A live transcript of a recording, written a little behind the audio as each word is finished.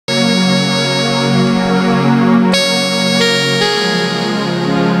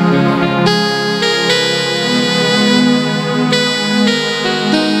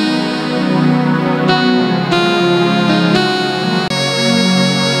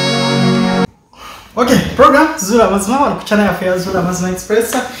Okay, program Zula Mazma on channel ya Zula Mazma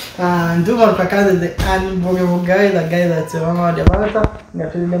Express. Nduma tukakaze the unbelievable guy, the guy that mama wa Baraka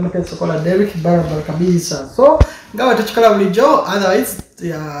ngatulia mke sokola Derek barabara kabisa. So ngawa tuchikala bulijo, otherwise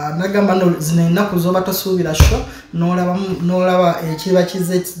nagamba no zinaenda kuzoba tosubira show nolaba ekiba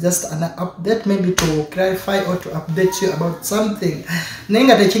kize. It's just an update, maybe to clarify or to update you about something.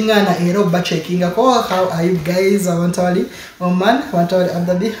 Nenga tekingana ero ba checking ko how are you guys? Abantu bali Oman, abantu bali Abu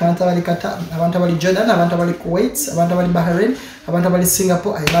Dhabi, abantu bali Qatar, abantu bali Jordan, abantu bali Kuwait, abantu bali Bahrain, abantu bali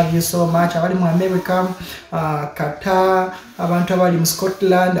Singapore. I love you so much. Abali mu America, Qatar, abantu bali mu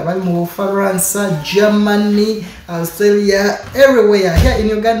Scotland, abali mu France, Germany, Australia, everywhere. Here in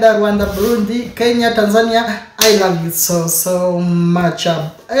Uganda, Rwanda, Burundi, Kenya, Tanzania. I love you so much.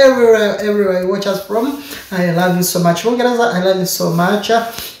 Everywhere you watch us from, I love you so much. Mongereza, I love you so much.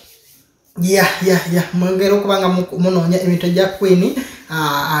 Yeah. Mungero kubanga munonya ebintu bya Queen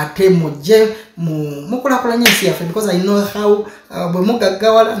ate muje mukula nyinsi yafe, because I know how bwe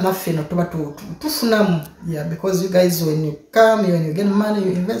mugagawala naffe no tuba tufunamu. Yeah, because you guys, when you come, when you get money,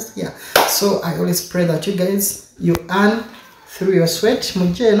 you invest. Yeah, so I always pray that you guys, you earn through your sweat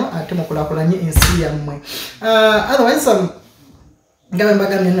muje no ate mukula ensi yammwe. Otherwise ngabe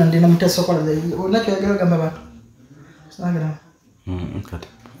mbaga nino ndina muteso kola onake yagala gamba ba sagala okay.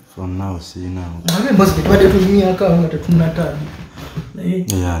 For now, see now. I must be ready to me. I can't let it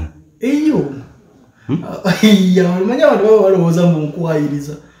yeah. Hey, you. Yeah, I was a monk. Why is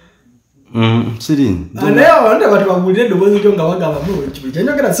it? Sitting. I never what I would do was young. I got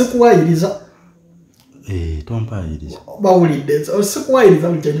a why it is. Eh, don't buy it. But it is also why it is.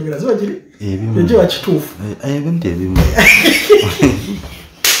 I'm getting as well. You watch too. I haven't tell you.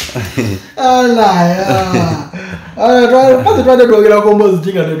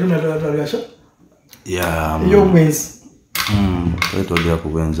 Yeah, you wins. Wetogera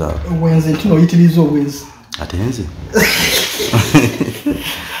kuwenza. Wenze kino itilizo wins. Atenze.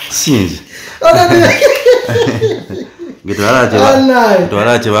 Sinzi.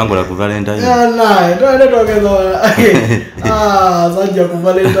 Gitwalache bangu la ku Valentine. Twende togeza. Sajja ku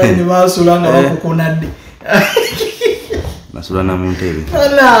Valentine basulanga bakukunadde. Nasulana muntebe.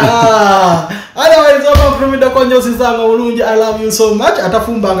 Otherwise from the konjosi zanga ulungi. I love you so much.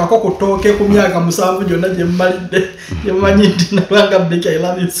 Atafumbanga ko kutoke ku myaka musanvu jonna je mmalide je manyiti nalanga biki. I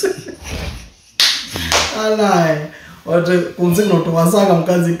love you so. Ote kunzino to wasanga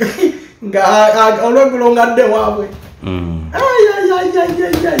mukazi nga olwegulonga de wabwe.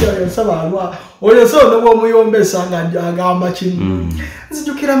 Sabalwa oyo so no muyombesa nga agamba chini.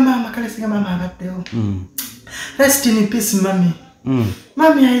 Nzijukira mama kale singa mama abaddeo. Rest in peace, mommy.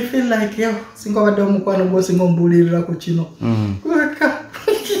 Mommy, I feel like yo singo bado mukwano go singo mbulirira ku kino.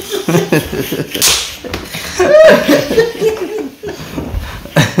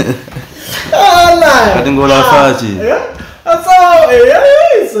 Kati ngola fachi.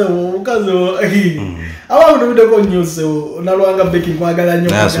 So ukazo abantu bideko nyuso nalwanga beki kwagala nyo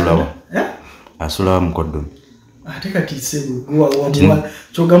kwagala. Asula mukodo. Ateka tisego gwa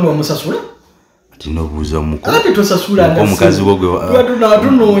chogamba musasula. Tinobuza muko ati tosasula omukazi gogwe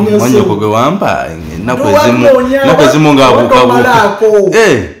tunatunonya so manje gogwe wamba nakwezimu ngabuka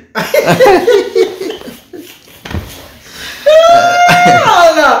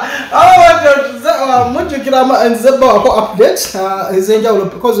mujukira nzeba ko update izenjawulo,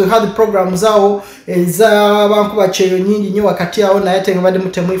 because we had the programs zao banku bacheyo nyingi nyo wakati yao na yate ngabade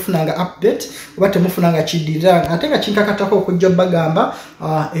mutemuifunanga update bate mufunanga chidiranga atenga chinkakatako okujja bagamba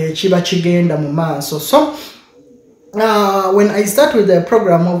chiba chigenda mu manso. So when I start with the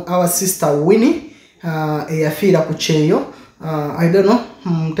program of our sister Winnie Eyafiira Kukyeyo, I don't know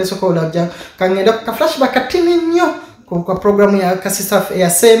teso ko laja kangenda ka flashback katini nyo kwa programu ya kasisa ya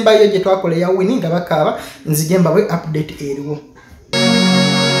semba yo jetwa kole ya Winnie ngabakaba nzijemba we update eriwo.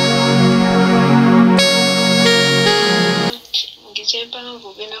 Ngijemba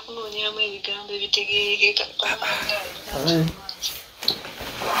ngubena kunonya mu ebigambo bitegerekeka kwamanga.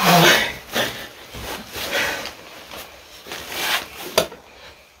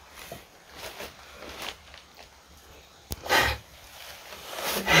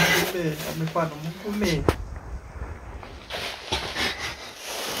 Amefanya mkume.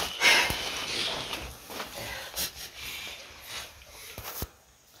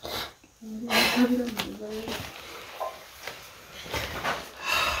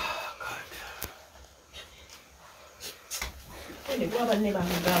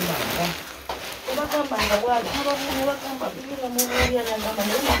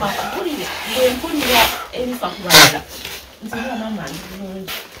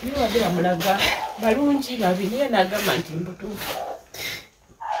 Balungi babiri nagamba nti mbutuufu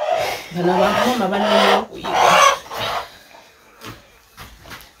bana bakoma banne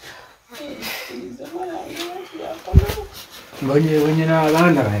Bonye na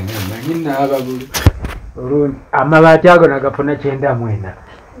abana banyina ababulu olungi amabaati ago nagafuna 9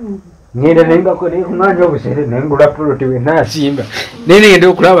 ngenda nenga ko kumanya obusere nengula ploti we nasimba nende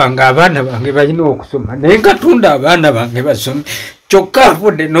okulaba nga abaana bange balina okusoma nenga tunda abaana bange basome kyokka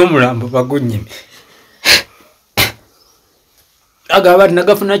afudde n'omulambo bagunyime agabaati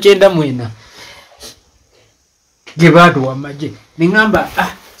nagafuna 9 gebaatu wamaje ningamba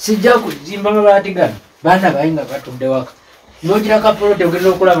sijja kuzimba amabaati gano baana bayinga batudde waka nogira kaploti ogenda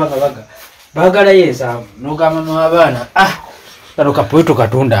okulaba nga bagala yesa nogamba mu abaana kano kapoito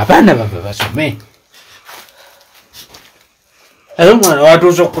katunda abaana bave basome ayo mwana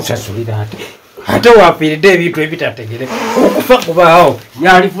watuuza okusasulira ate wafiiridde ebintu ebitategere okufa kubaawo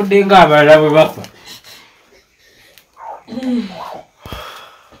yalifudde nga abalala bwe bafa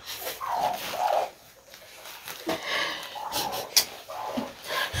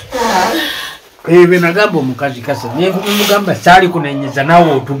ebe nagamba omukazi kase nemugamba saali kunenyeza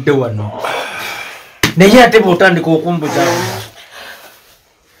naawe otudde wano naye ate bw'otandika okumbuza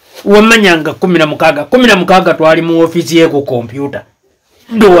wamanyanga 16 twali mu ofiisi ye ku kompyuta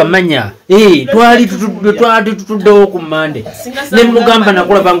ndo wamanya twali tutuddewo ku Mande ne mugamba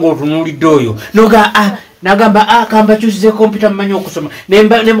nakulaba ng'otunuulidde oyo nagamba kamba kyusize kompyuta mmanyi okusoma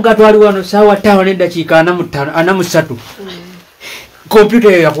ne muga twali wano saawa 5:43 kompyuta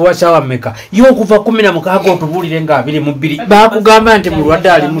eyo yakuwa saawa mmeka yo okuva 16 otubuulire nga 22 bakugamba nti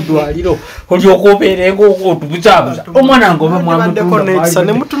mulwadde ali mu ddwaliro olyoka obeerenga otubuzaabuza omwana nga oba mwamutunulira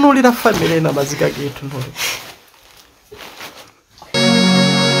ne mutunuulira famire n'amaziga geetunuulira.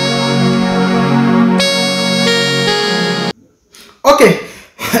 Okay,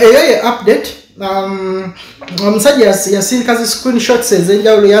 eyo update omusajja yasindikazi screenshots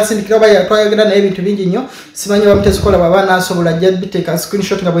ez'enjawulo yasindikira oba yatwayogera naye ebintu bingi nnyo simanyi bamutezikola baba naasobola ajja biteeka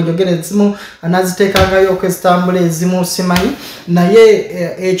screenshot nga bwenjogera ezimu anaziteekangayo okwezitambula ezimu simanyi naye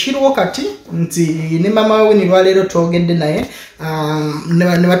ekiriwo kati nti ne mama we Winnie lwaleero twogedde naye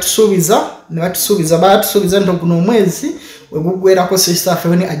ne batusuubiza nti guno omwezi weguggwerako sister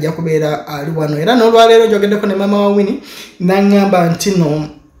Phiona ajja kubeera ali wano era n'olwaleero njogeddeko ne mama wa Winnie n'aŋŋamba nti no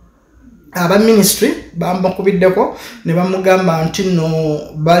aba ministry bamukubiddeko ne bamugamba nti no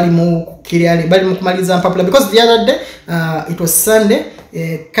bali mu kumaliza mpapula because the other day it was Sunday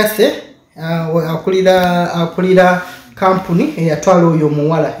Kathe akulira company eyatwala oyo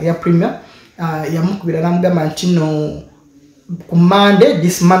muwala ya premier yamukubira n'amugamba nti no ku Monday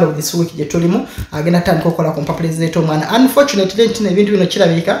this month of this week jetulimu agenda tandika okukola ku mpapula ezireeta omwana. Unfortunately nti ebintu bino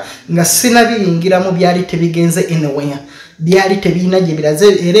kirabika nga sinabiyingiramu byali tebigenze anywhere byali tebiina gye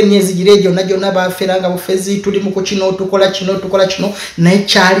biraze era emyezi gire gyonna bafeeranga bufezi tuli mu kukino tukola kino naye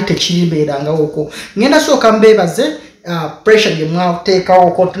kyali tekiribeerangawo okwo. Ngenda sooka mbeebaze pressure gye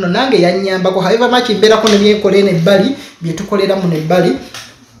mwateekawo kontuno nange yannyambako however much mbeerako ne byenkole n'ebbali bye tukoleramu n'ebbali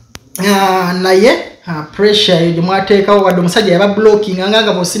naye pressure gye mwateekawo wadde omusajja yaba blocking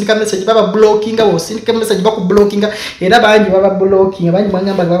nga bw'osindika message baba blocking bw'osindika message baku blocking era bangi baba blocking bangi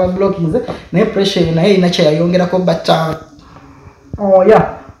mwangamba baba blocking naye pressure naye ina kye yayongerako but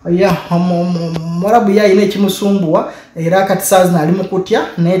Mwarabu yayina ekimusumbuwa era kati saazi ali mu kutya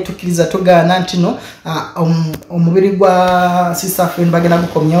naye tukkiriza tugaana nti no omubiri gwa sister Phiona bagenda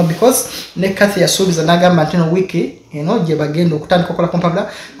gukomyawo because ne Kathy yasuubiza n'agamba nti no wiki gye bagenda okutandika okukola kompabula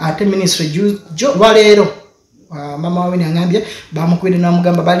ate ministry lwaleero mama wa Winnie angambye bamukubidde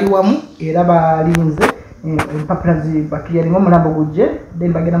n'amugamba bali wamu era balinze empapula zibakiriyalinga omulambo gujje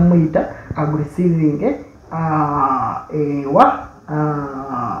then bagenda mumuyita agureceiving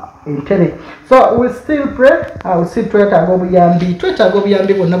so we still pray we still twetaaga obuyambi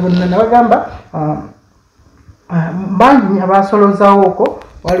bonna nabagamba bangi abasolozaawo okwo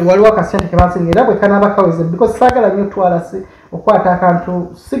waliwo akasente ke basingira bwe kanabakaweze because saagala nnyo twala okwata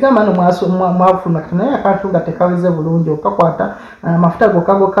akantu sigamba no mwafuna naye akantu nga tekaweze bulungi okakwata amafuta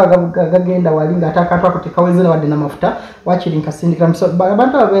gokka gagenda wali nga ate akantu ako tekaweze wadde n'amafuta wakiri nkasindikira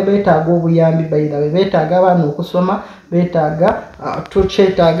abantu abo beetaaga obuyambi bayira beetaaga abaana okusoma beetaaga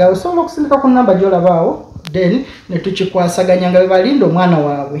tukyetaaga osobola okusindika ku namba gy'olabaawo then ne tukikwasaganya nga bebalinda omwana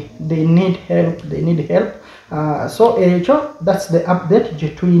waabwe they need help so that's the update gye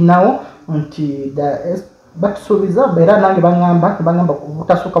tulinawo nti batusuubiza era nange bangamba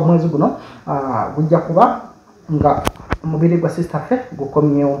butasooka mwezi guno gujja kuba nga omubiri gwa sister Phiona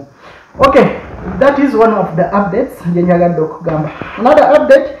gukomyewo. Okay, that is one of the updates gye njagadde okugamba. Another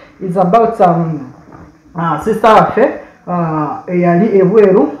update is about sister Phiona eyali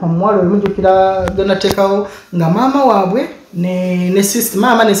ebweru omuwala olumujjukira ganateekawo nga maama waabwe ne sister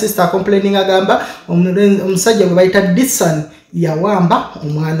mama ne sister complaining agamba omusajja gwe bayita Disan yawamba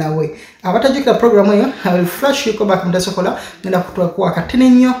omwana we. Abatajukira program eyo I will flash you back mutasokola ngenda kutwa kwa katene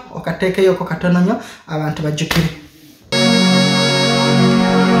nnyo okateekeyo ko katono nnyo abantu bajukire.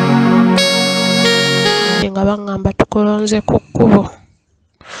 Nga bangamba tukolonze ku kkubo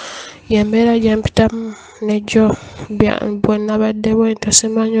yembeera gye mpitamu nejo bwe nabadde bwento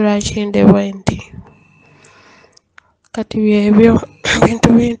simanyi lwaki nde bwenti kati byebyo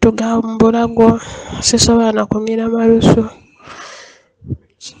bintu gambulago sisobola na kumira malusu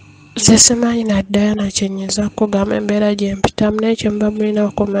simanyi naddayo nakyenyiza kugamba embeera gye mpitamu n'ekyo mba mulina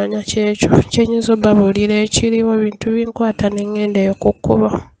okumanya kyekyo kyenyiza obabuulira ekiriwo bintu binkwata ne ŋŋendeyo ku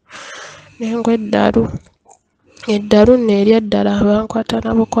kkubo nengo eddalu neerya ddala abankwata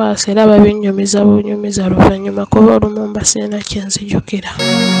na bukwasi era babinyumiza bunyumiza luvannyuma kuba olumu mba sirina kyenzijukira.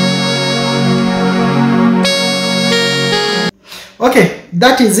 Okay,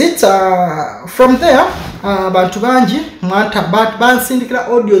 that is it. From there, abantu bangi bansindikira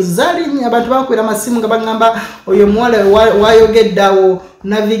audios zali abantu bakwera amasimu nga bagamba oyo mwala wayogeddawo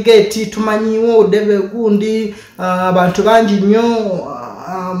navigate tumanyiwo debe gundi abantu bangi nnyo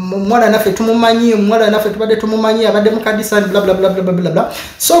mwala naffe tumumanyi mwala naffe tubadde tumumanyi abadde mu Disan bla bla bla bla bla bla.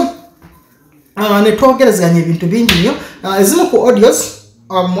 So ne twogerezanya ebintu bingi nnyo ezimu ku audios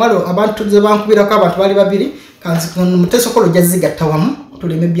mwala abantu ze bankubirako abantu bali babiri kanzi mutesokolo jazigatta wamu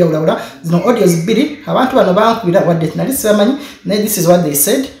tuleme byawulawula zino audios biri abantu bano bankubira wadde nali sibamanyi naye this is what they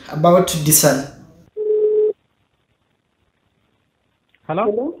said about Disan.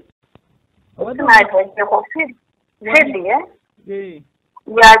 Hello?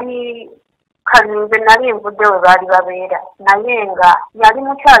 Yali kazinze nali nvudde we baali babeera naye nga yali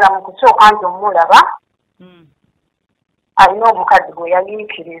mukyala mu kusooka nti omulaba alina omukazi gwe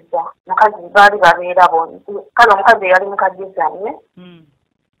yayiikiriza mukazi baali babeera bonzi kale omukazi yali mukadizanye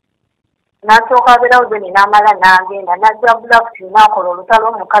n'asooka abeerawo ze n'amala n'agenda n'ajja bulakuti n'akola olutalo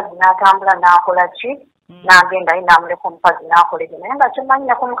omukazi n'atambula n'akola ki n'agenda ye n'amuleka omukazi n'akola ebyo naye nga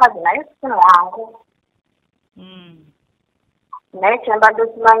kyemanyira ku mukazi naye si mwangu naye kyembadde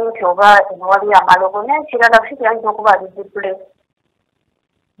simanyi nti oba wali amalogo n'ekirala kiyinza okuba alizipule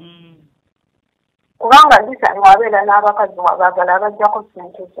kubanga Disan wabeera n'abakazi wabaagala abajjako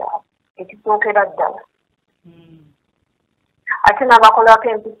ssente zaabwe ekisookera ddala ate n'abakolako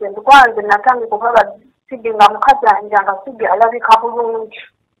empisa embi kwanze natandika okulaba Sidi nga mukazi anja nga Sidi alabika bulungi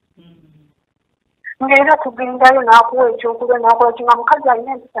ng'era tugendayo n'akuwa ekyokulya n'akola kinga mukazi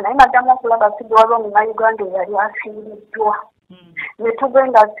alina empisa naye naddamu okulaba Sidi waliwo Munnayuganda eyali afiiriddwa ne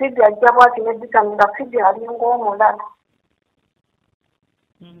tugenda Sidi ajja bwati ne Disan nga Sidi alinga omulala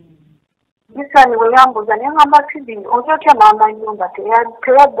Disan we yambuza naye ngamba Sidi ojo otya maama nnyumba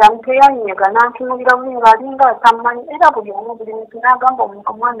teyaddamu teyanyega n'antunulira buli ng'alinga atamanyi era buli omu buli muntu n'agamba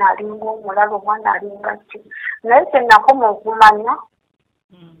omwana alinga omulala omwana alinga ki naye kye nakoma okumanya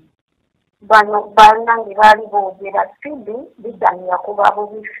bano bannange baali boogera Sidi Disan yakuba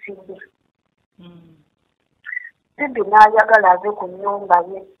bubi Sidi Sidi n'ayagala ave ku nnyumba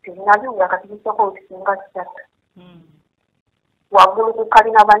ye tenabiwula kati bisoko okusinga ssatu waggulu ku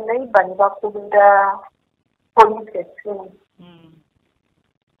kalina bannayiba ne bakubira poliisi essimu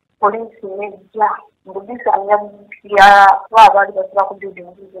poliisi nejja Disan baali basiba ku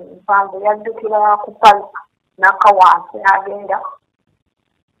bidingi empanvu yaddukira ku palika n'akka wansi n'agenda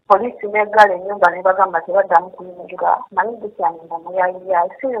poliisi n'eggala ennyumba ne bagamba tebaddamu kuyingira manyi Disan nga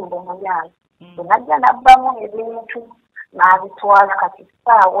muyayiyayi si mbu muyanyi bwenajja n'abbamu ebintu n'abitwala kati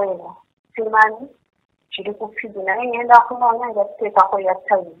ssaawa eno simanyi kiri ku Sidi naye ngenda kunoonya nga tuteekako ya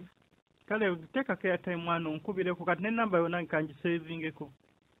time kale teekako ya time mwana onkubireko kati n'ennamba yonna nkangisavingeko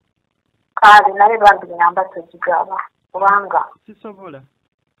kale naye bambi namba togigaba kubanga sisobola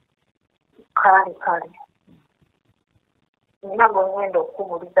kale nina ng'ongenda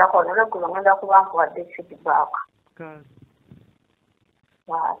okukubuulizako naye gulo ngenda kuba nkuwadde feedback kale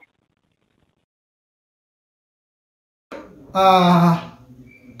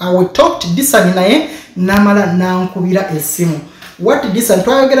I talked Disan naye namala nankubira esimu what Disan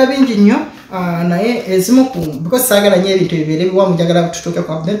twayogera bingi nnyo naye ezimu ku because saagala nnyo ebintu ebibeera ebiwa mujagala tutuuke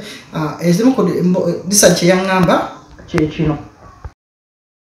ku update ezimu ku Disan kye yaŋŋamba kye kino.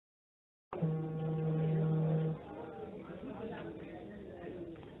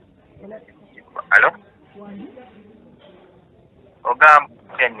 Hello? Ogamba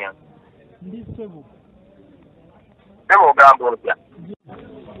Kenya. Ndi Sebo. Sebo ogamba otya?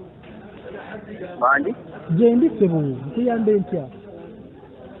 Mandi? Je ndi Sebo, nkuyambe ntya?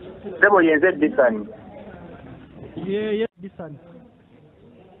 Sebo yenze Disan. Disan.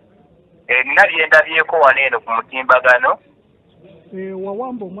 Nina bye ndabyeko wano eno ku mutimbagano.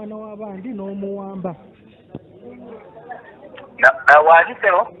 wawamba omwana w'abandi n'omuwamba.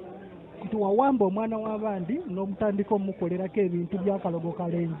 Wagisero? Nti wawamba omwana w'abandi n'omutandika omukolerako ebintu by'akalogo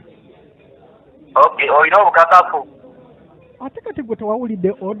kalenzi. Okay, olina obukakafu. Ate kati gwe tewawulidde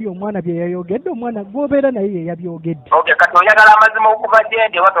audio omwana bye yayogedde, omwana gw'obeera naye ye yabyogedde. Okay, kati oyagala amazima okuva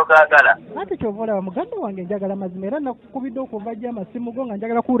gyendi oba togaagala? Ate kyova olaba muganda wange njagala mazima era nakukubidde okuva gye amasimu go nga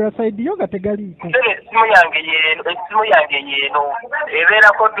njagala kuwulira sayidi yo nga tegaliiko. Essimu yange yeeno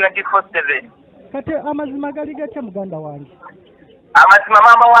ebeerako 24/7. Kati amazima gali gatya muganda wange? Amazima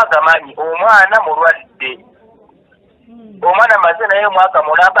maama waagamanyi omwana mulwadde. Omwana maze naye mwaka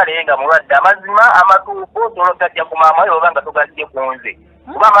mulamba naye nga mulwadde. Amazima amatuufu osobola otajja ku maama we oba nga togaddye ku nze.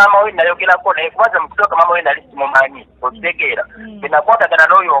 Kuba maama we nayogerako naye kubaza mu kusooka maama we nali simumanyi okitegeera. Bwe nakwatagana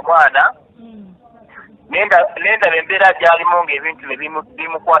n'oyo omwana nendaba embeera gy'alimu ng'ebintu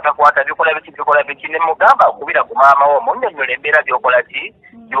bimukwatakwata bikola biki ne mugamba okubira ku maama we omunnyonnyola embeera gy'okola ki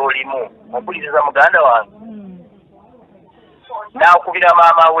gy'olimu ompuliriza muganda wange. N'akubira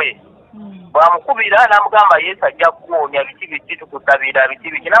maama we. Bwamukubira n'amugamba Yesu ajja kuwonya biki tukusabira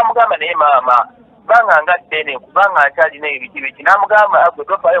biki n'amugamba naye maama kubanga nga ddene kubanga nkyalina biki n'amugamba gwe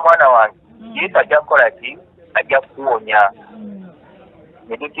tofaayo mwana wange Yesu ajja kukola ki ajja kuwonya.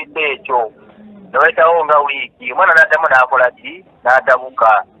 Ne tukidde ekyo ne wayitawo nga wiiki omwana n'addamu n'akola ki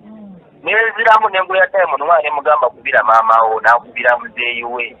n'adabuka neziramu nengoya tayimu nomwana ne mugamba kubira maama wo n'akubira muzeeyi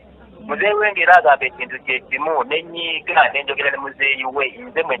we. Muzeeyi we ng'era agamba ekintu kye kimu nenyiiga nenjogera ne muzeeyi we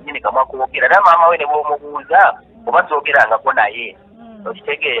nze mwennyini kamwa kwogera era maama we ne bw'omubuuza oba toogerangako naye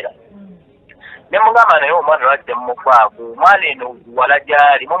okitegeera. Ne mugamba naye omwana lwadde mumufaako omwana eno wala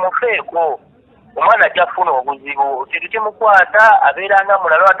gy'ali mumufeeko omwana ajja kufuna obuzibu kintu kimukwata abeeranga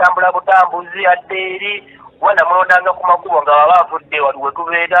mulala atambula butambuzi adde eri kuba namulondanga ku makubo nga baba avudde wali we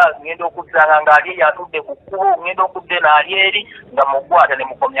tubeera ngenda okussanga ng'ali eyo atudde ku kkubo ngenda okudde n'ali eri nga mukwata ne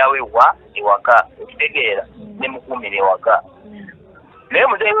mukomyawo ewaka okitegeera ne mukuumira ewaka. Naye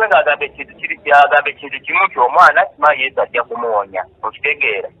muzeeyi we ng'agamba ekintu kimu ky'omwana kimanyi Yesu ajja kumuwonya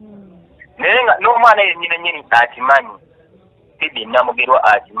okitegeera. Naye n'omwana yennyini akimanyi Sidi Namugerwa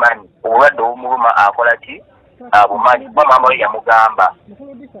akimanyi obulwadde obumuluma akola ki abumanyi kuba maama we yamugamba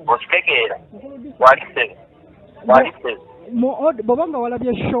okitegeera. Walisebe bw'obanga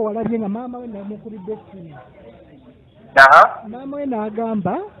walabye show walabye nga maama we namukubidde essimu. Maama we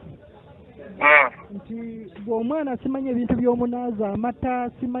n'agamba nti bw'omwana simanyi ebintu by'omunaaza amata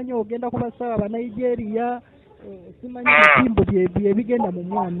simanyi ogenda ku basawo aba Nigeria simanyi ebitimbo byebigenda mu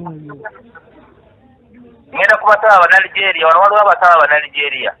mwana oyo. Ngenda ku basawo aba Nigeria wano waliwo abasawo aba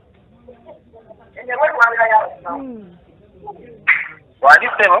Nigeria.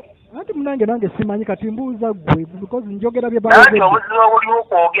 Walisebe ati munange simanyi kati mbuuza ggwe because njogera bye baayogera. Obuzibu obuliwo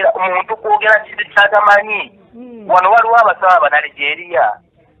okwogera omuntu kwogera kintu ky'atamanyi wano waliwo abasawo aba Nigeria.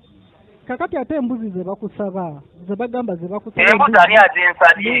 Kakati ate embuzi ze bakusaba ze bagamba ze bakusaba embuzi ani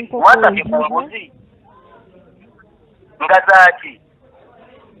azinsabye wasabye ku mbuzi nga zaaki.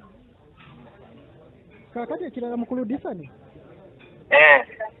 Kakati ekirala mukulu Disan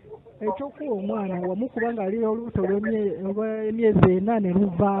ekyokuwa omwana wamukuba ng'ali olubuto lw'emyezi 4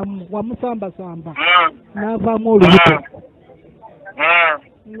 luvaamu wamusambasamba n'avaamu olubuto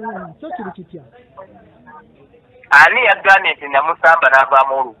kyo kiri kitya? Ani yagambye nti namusamba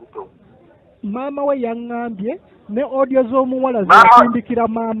n'avaamu olubuto? Maama we yaŋŋambye ne audio z'omuwala ziyatindikira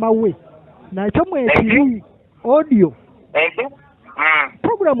maama we nakyo mwekiri audio.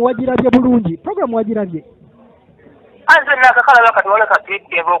 Programu wagirabye bulungi? Programu wagirabye? Anze nakakalaba kati wala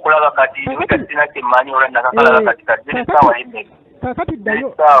kakiteva okulaba kati sina kimanyi wala nakakalaba kati sawa ime. Kakati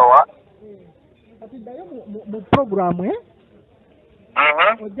ddayo. Sawa. Kati ddayo mu programu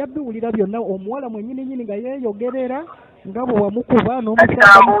ojja biwulira byonna omuwala mwennyini nga yeeyogerera nga bwe wamukuba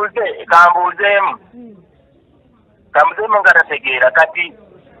n'omusamba. Kambuuzeemu. Kambuuzeemu nga tategeera kati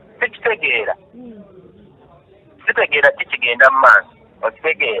sikitegeera. Sitegeera kikigenda mu maaso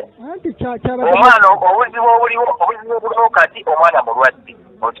okitegeera. Omwana obuzibu obuliwo kati omwana mulwadde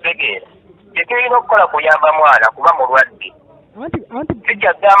okitegeera. Kyekirina okukola kuyamba mwana kuba mulwadde.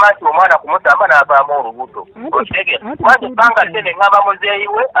 Sikyagamba nti omwana kumusamba n'avaamu olubuto okitegeera. Wange bbanga ddene ngamba muzeeyi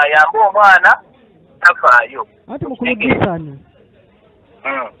we ayambe omwana tafaayo. Anti mukulu Disan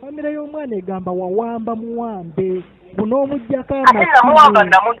famire y'omwana egamba wawamba muwambe bunoomuggyako namuwamba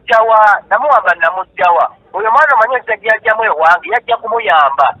namugjawa oyo mwana omanyi ojja gyajjamu ewange yajja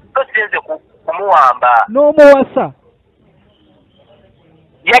kumuyamba so sinze kumuwamba n'omuwasa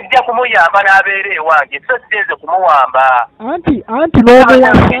yajja kumuyamba n'abeera ewange so sinze kumuwamba anti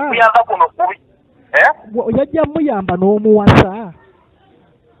n'omuwasa kuyamba kuno kubi yajja muyamba n'omuwasa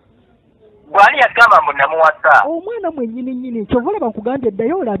Gwani yagamba mbu namuwasa. Omwana mwennyini kyova olaba nkugambye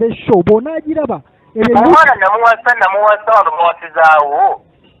ddayo olabe show bw'onaagiraba. Omwana namuwasa wano muwasizaawo.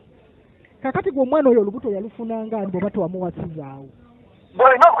 Kakati gwe omwana oyo olubuto yalufunanga ndi bw'oba tewamuwasizaawo.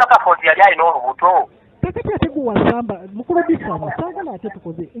 Bw'olina obukakafu nti yali alina olubuto. Kakati ate gwe wasamba mukulu Disan saagala ate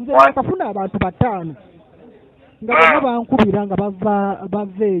tukoze. Nze nakafuna abantu 5 nga bonna bankubira nga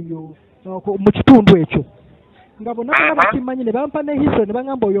bava eyo mu kitundu ekyo. Nga bonna bonna bakimanyi ne bampa ne history ne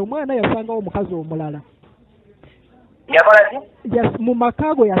bangamba oyo omwana yasangawo omukazi omulala. Mu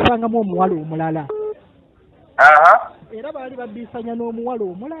makaago yasangamu omuwala omulala. Era baali babisanya n'omuwala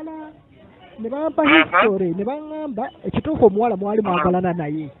omulala. Ne bampa history ne bangamba ekituufu omuwala mwali mwagalana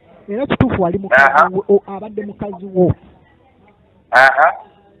naye. Era kituufu wali abadde mukazi wo.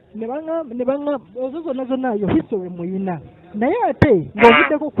 Ne bangamba ezo zonna yo history muyina. Naye ate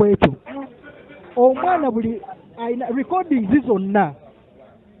ng'ovuddeko ku ekyo omwana buli ayina recordings zonna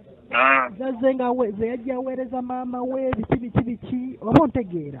ze yajja aweereza maama we biki oba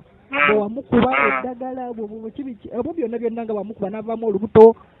ontegeera bwewamukuba eddagala abo byonna nga bamukuba n'avaamu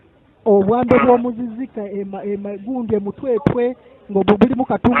olubuto obwambe bw'omuzizika emagundi emutwetwe ng'obwo bulimu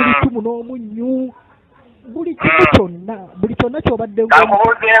katungulu 1 n'omunnyu buli kimu kyonna buli kyonna ky'obadde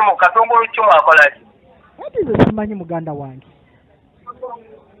kamubuuzeemu katungulu 1 akola ki ati ze simanyi muganda wange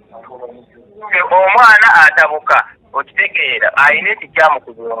omwana atabuka okitegeera ayina ekikyamu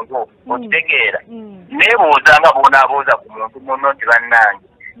ku bwongo okitegeera neebuuza nga bw'onaabuuza ku muntu munno nti bannange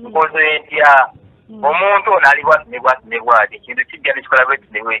nkoze ntya omuntu ono ali bwati ekintu kijja nekikola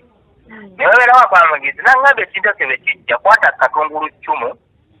bwekitinewe naye obeera wakwamagezi nangamba ekintu ekyo bwe kijja kwata katungulu 1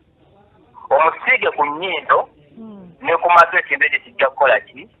 omusiige ku nnyindo ne ku matu ekintu ekyo kijja kukola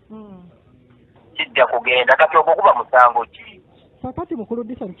ki kijja kugenda kati okwo kuba musango ki kakati mukulu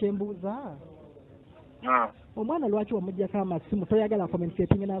Disan kyembuuza omwana lwaki wamuggyako amasimu toyagala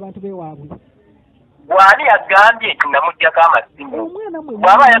communicating n'abantu bewaabwe gwani yagambye nti namuggyako amasimu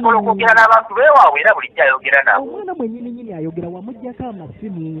bw'aba ayagala okwogera n'abantu bewaabwe era bulijjo ayogera nabo omwana mwennyini ayogera wamuggyako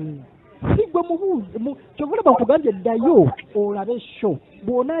amasimu sigwe mubuuzi kyovula bakugambye ddayo olabe sho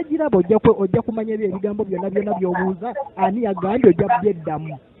bw'onaagiraba ojja kumanya ebigambo byonna by'obuuza ani yagambye ojja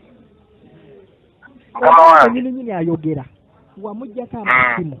byeddamu mwennyini ayogera wamuggyako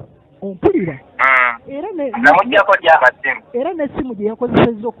amasimu ompulira era n'essimu gye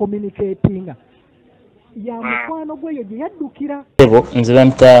yakozesezza okommunikatinga ya mukwano gweyo gye yaddukira nze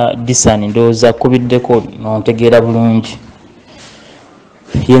bamita Disan ndowooza kubiddeko nontegeera bulungi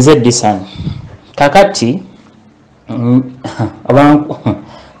yenze Disan kakati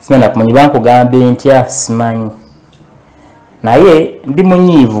sigenda kumanyi bankugambe ntya simanyi naye ndi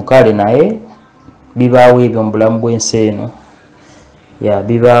munyiivu kale naye bibaawo ebyo mu bulamu bw'ensi eno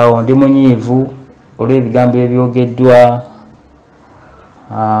bibaawo ndi munyiivu olw'ebigambo ebyogeddwa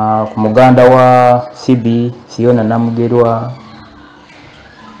ku muganda wa Phiona Namugerwa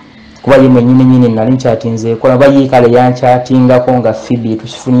kuba ye mwennyini nali nkyatinzeeko naba ye kale yankyatingako nga Phoebe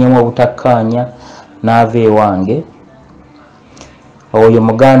tukifunyemu obutakkaanya n'ava ewange oyo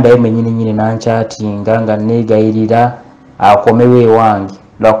muganda ye mwennyini nankyatinga nga neegayirira akomewo ewange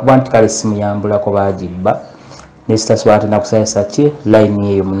lwakuba nti kale simuyambulako baagibba nesitasobola tena kusayisa ki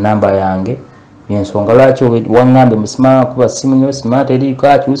layini eyo mu namba yange ensonga lwaki waŋŋambe musimanga kuba simu nyo simanya teriiko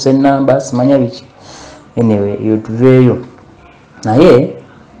akyusa ennamba simanya biki anyway eyo tuveeyo naye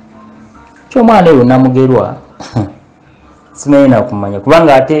kyomwana eyo Namugerwa simanyi nakumanya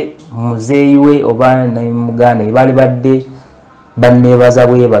kubanga ate muzeeyi we oba muganda we baali badde banneebaza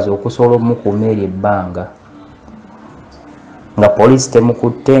bwebaza okusobola omukuuma eri ebbanga nga poliisi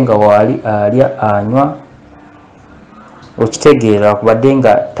temukutte nga waali alya anywa okitegeera kubadde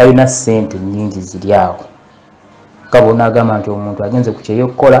nga talina ssente nnyingi ziri awo nga bw'onaagamba nti omuntu agenze ku kyeyo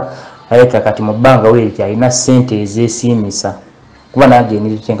okukola naye kakati mu bbanga weeriki alina ssente ezeesiimisa kuba nagenda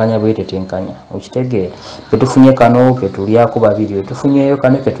tetenkanya bwetetenkanya okitegeera ketufunye kano ketulyako 2 ketufunyeyo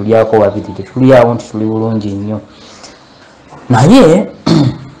kano ketulyako 2 tetulyawo nti tuli bulungi nnyo naye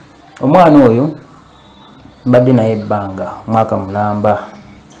omwana oyo mbadde naye ebbanga mwaka mulamba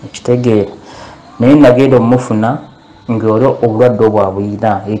okitegeera naye nagenda omufuna ng'olwo obulwadde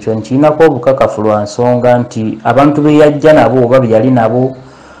obwabuyina ekyo nkirinako obukakafu lwa nsonga nti abantu be yajja nabo oba byali nabo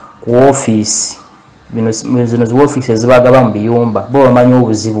ku woofiisi zino ziwoofiisi ezibagaba mu biyumba bo bamanyi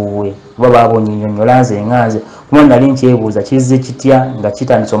obuzibu bwe oba babonyinyonnyola nze nganze kuba nali nkyebuuza kizze kitya nga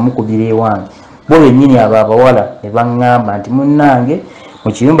kitandisa omukubira ewange bo bennyini abo abawala ne baŋŋamba nti munnange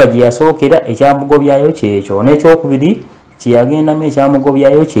mu kiyumba gye yasookera ekyamugobyayo kyekyo n'ekyokubiri kyeyagendamu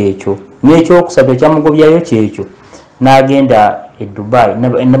ekyamugobyayo kyekyo n'ekyokusatu ekyamugobyayo kyekyo n'agenda e Dubai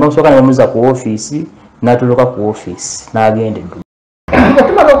nabamusooka ne bamuza ku woofiisi n'atoloka ku woofiisi n'agenda e Dubai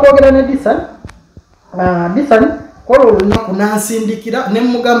Otumala okwogera ne Disan, Disan kola olunaku nansindikira ne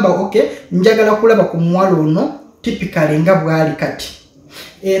mugamba okay njagala kulaba ku muwala ono typically nga bwali kati.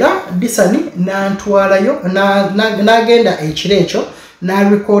 Era Disan nantwalayo nagenda ekiro ekyo na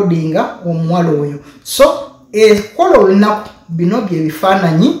recordinga omuwala oyo. So kola olunaku bino bye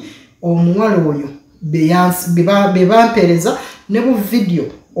bifaananyi omuwala oyo be bampereza ne bu video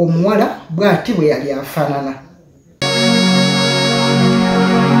omuwala bw'ati bwe yali afaanana.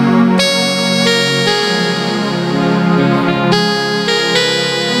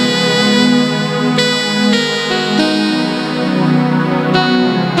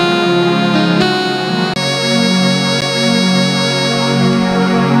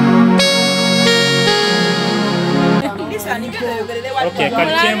 Okay,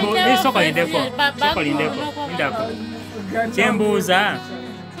 kali chembo, soko lindeko, ndako. Chembuza,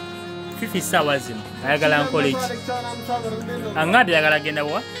 fifi sawa zino, ayagala nkolechi. Angadi ayagala agenda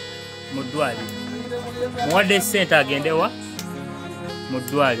wa? Mudwali. Muwadde sente agende wa?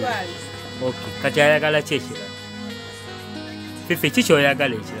 Mudwali. Okay, kati ayagala chechira. Fifi chicho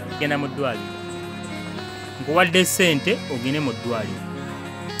ayagala ekira, agenda mudwali. Nkuwadde sente ogende mudwali.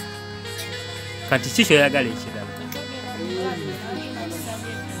 Kati chicho ayagala ekira.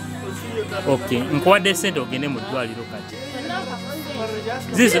 Okay, nkuwadde sente ogende mu ddwaliro kati.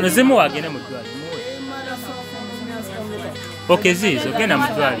 Zizo nezimu wagende mu ddwaliro. Okay, zizo genda mu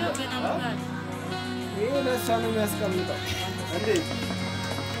ddwaliro.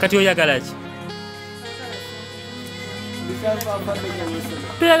 Kati oyagala ki?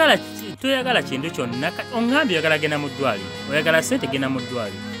 Tuyagala kintu kyonna. Ongambye oyagala genda mu ddwaliro. Oyagala sente genda mu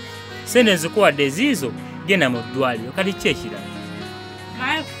ddwaliro. Sente nzikuwadde zizo genda mu ddwaliro. Kati ki ekirala?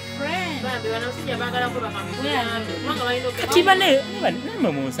 Kati bane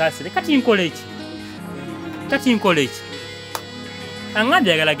munsasire kati nkoleki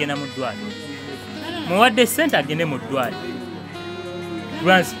angambye ayagala agenda mu ddwaliro muwadde sente agende mu ddwaliro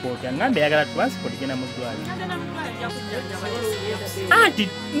transport angambye ayagala transport genda mu ddwaliro anti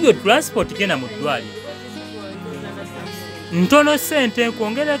iyo transport genda mu ddwaliro ntono sente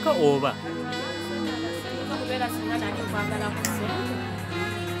nkwongereko oba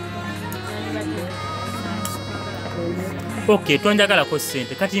okay, tonjagala ko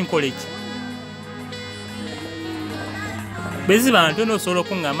sente kati nkoleki bezi bantu nosobola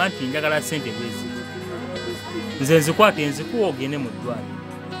okungamba nti njagala sente bwezi nze nzikwate nzikuwa ogende mu ddwaliro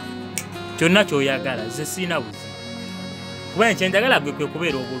kyonna kyoyagala ze siina buzi kuba nkyenjagala gwe kwe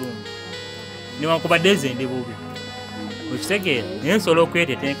kubeera obulungi newankubadde nze ndi bubi okitegeera naye nsobola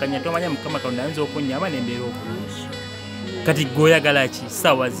okwetetenkanya tomanya mukama katonda ayinza okunnyamba nembeera obulungi kati gwe oyagala ki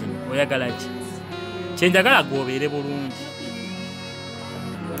ssaawa zino oyagala ki kyenjagala gwe obeere bulungi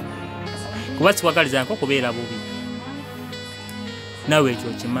kuba sikwagalizanko kubeera bubi nawe ekyo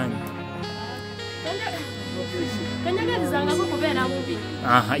okimanyi.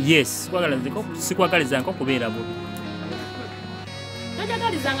 Aha, yes, sikwagalizanko kubeera bubi.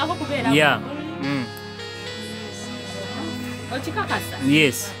 Yeah. Ochikakasa?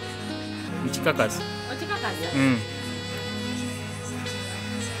 Yes. Ochikakasa.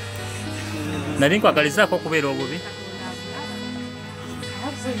 Nali nkwagalizako kubeera obubi.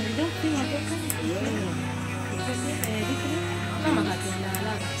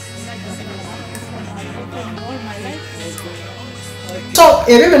 So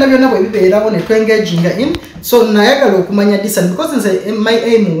ebyo byonna bwe bibeerawo ne twengaginga in so nayagala okumanya Disan because nze my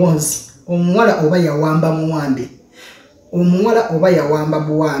aim was omuwala oba yawamba muwambe omuwala oba yawamba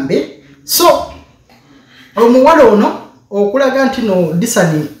buwambe so omuwala ono okulaga nti no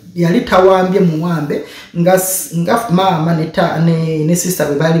Disan yali tawambye muwambe nga maama ne sister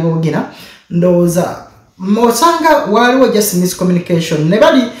bwe bali boogera ndowooza mosanga waliwo just miscommunication ne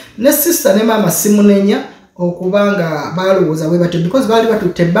bali ne sister ne maama simunenya okubanga balowooza bwe batyo because bali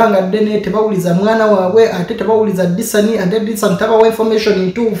batutte ebbanga ddene tebawuliza mwana waabwe ate tebawuliza Disan ate Disan tabawa information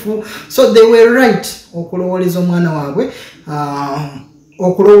ntuufu so they were right okulowooleza omwana waabwe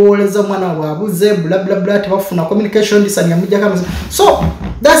okulowooleza omwana waabwe abuze bla bla bla tebafuna communication Disan yamujjako so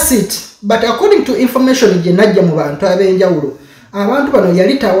that's it but according to information gye najja mu bantu ab'enjawulo abantu bano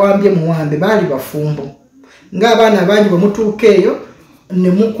yali tawambye muwambe baali bafumbo ng'abaana bangi bwe mutuuka eyo ne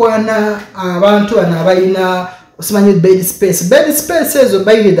mukwana abantu bano abalina simanyi bed space ezo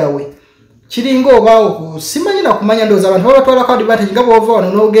by the way kiringa obaawo simanyi na kumanya ndowooza abantu babatwalako advantage nga bw'ova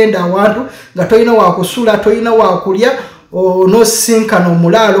wano n'ogenda awantu nga tolina wakusula tolina wakulya n'osinkana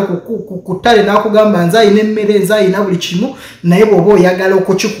omulaalo ku ttale n'akugamba nze ayina emmere nze ayina buli kimu naye bw'oba oyagala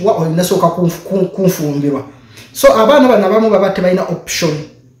okukikuwa olina sooka kunfumbirwa so abaana bano abamu baba tebalina option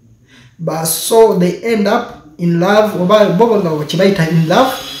so they end up in love oba bobo nga kibaita in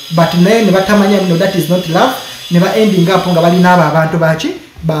love but naye ne batamanya no that is not love never ending up nga bali naba abantu bachi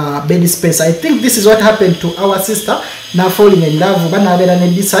ba bed space. I think this is what happened to our sister na falling in love banabera ne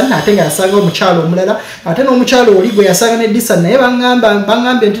Disan atenga yasanga omukyalo omulala ate no omukyalo oligwe yasanga ne Disan naye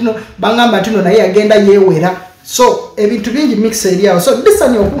bangamba ntino naye agenda yewera. So ebintu bingi mix eriawo. So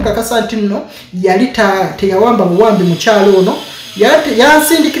Disan okunka kasantino yali teyawamba buwambi mukyalo ono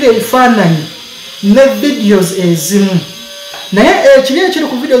yasindikira ebifaananyi ne videos ezimu naye ekiri ekiri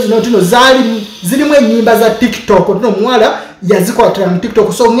ku videos n'otino zirimu ennyimba za TikTok otino mwala yazikwatira mu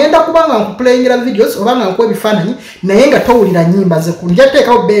TikTok. So ngenda kubanga nkuplayingira videos obanga nkuwa ebifaananyi naye nga towulira nnyimba ze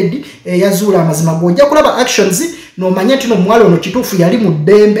kunjateekawo bed eyazuula amazima gojja kulaba actions n'omanya tino mwala ono kituufu yali mu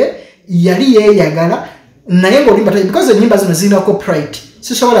ddembe yali yeeyagala naye ng'olimba because ennyimba zino zirina copyright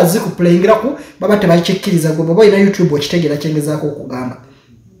sisobola zikuplayingiraku baba tebakikkiriza gwe baba olina YouTube okitegeera kyengezaako okugamba.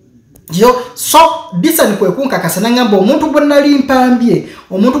 So Disan kwe kunkakasa nangamba omuntu gwe nali mpambye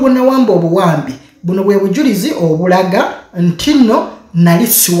omuntu gwe nawamba obuwambi buno bwe bujulizi obulaga nti nno nali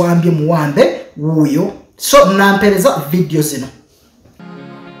siwambye muwambe wuuyo. So nampereza video zino.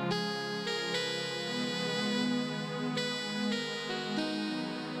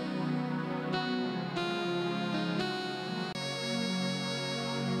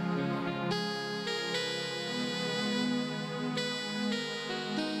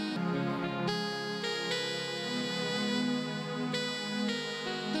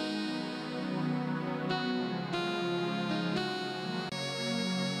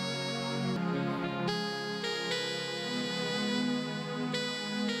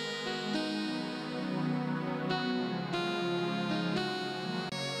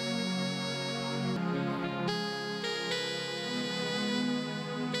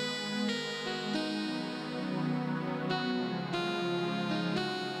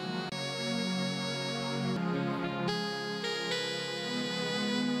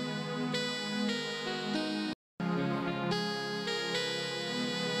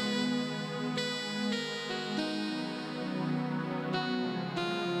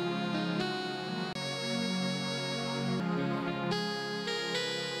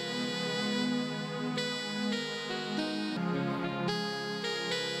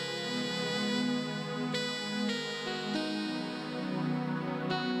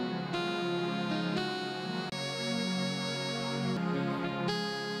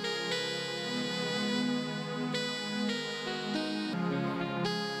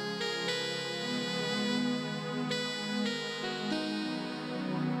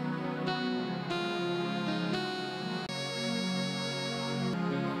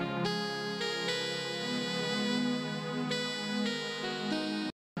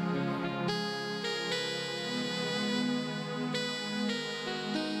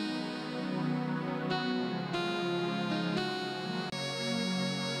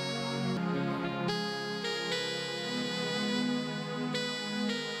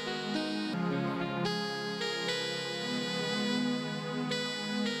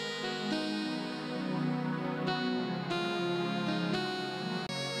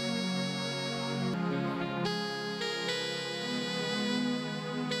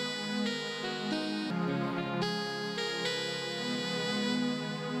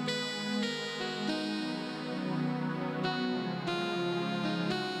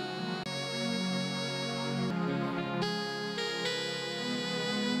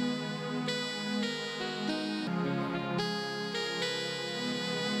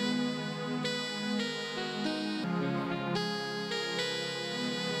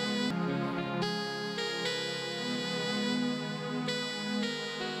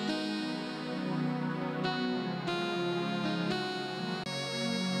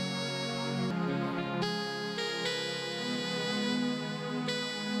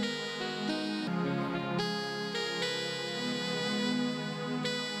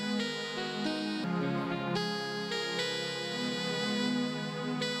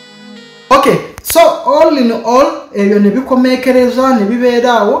 Okay, so all in all ebyo ne bikomekereza ne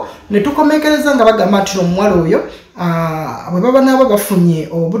bibeerawo ne tukomekereza nga bagamba ati omwala oyo bwe baba nabo bafunye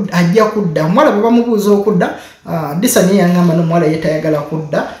ajja kudda omwala bwe bamubuuza okudda Disan yangamba n'omwala yetayagala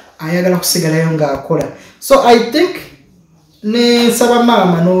kudda ayagala kusigalayo ng'akola. So I think ne saba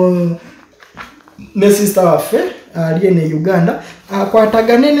mama no ne sister waffe ali ne Uganda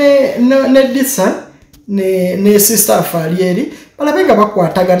akwatagane ne Disan ne sister waffe ali eri balabenga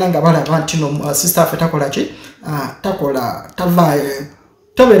bakwatagana nga balaba nti no sister waffe takola ki takola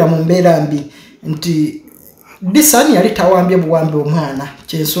tabeera mu mbeera mbi nti Disan yali tawambye buwambi omwana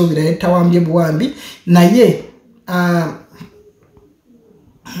kyensuubira yali tawambye buwambi naye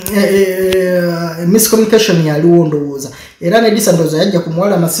miscommunication yaliwo ndowooza era ne Disan ndowooza yajja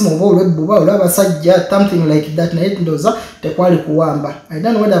kumuwala amasimu oba olwebbuba olwa abasajja something like that naye ndowooza tekwali kuwamba. I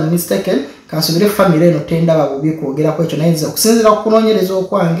don't know whether I'm mistaken. Kansubire family eno tendaba bubi kwogera ku ekyo naye nze okusinziira ku kunoonyereza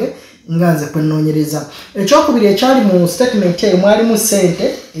okwange nga nze kwe nnoonyereza. Ekyokubiri ekyali mu statement eyo mwalimu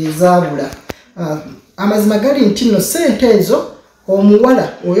ssente ezaabula. Amazima gali nti nno ssente ezo omuwala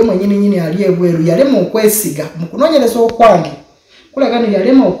oyo mwennyini ali ebweru yalema okwesiga mu kunoonyereza okwange kulaga nti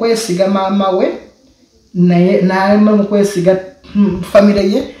yalema okwesiga maama we naye n'alema okwesiga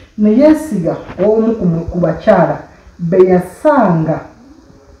famire ye ne yeesiga omu ku bakyala be yasanga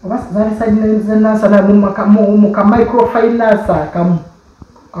oba zalisanasa mu ka microfinance akamu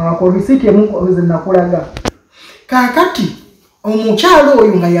ko risiti emu zinakulaga kaakati omukyalo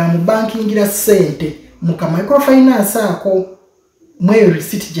oyo nga yamubankingira ssente mu ka microfinance ako mweyo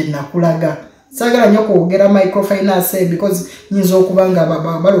risiti gye nakulaga. Sagala nnyo kwogera microfinance because nyinza okuba nga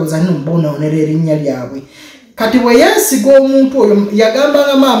balowooza nno mbonoonera erinnya lyabwe. Kati bwe yeesiga omuntu oyo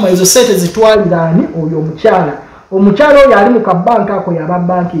yagambanga maama ezo ssente zitwalira ani oyo omukyala oyo ali mu kabanka ako yaba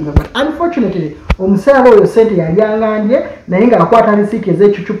bankinga. But unfortunately omukyala oyo ssente yali angambye naye ng'akwata risiti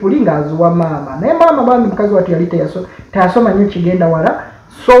ez'ekicucupuli ng'aziwa maama. Naye maama bambi mukazi wati yali teyasoma nnyo kigenda wala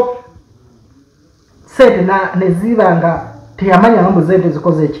so ssente ne ziba nga teyamanya mambo zente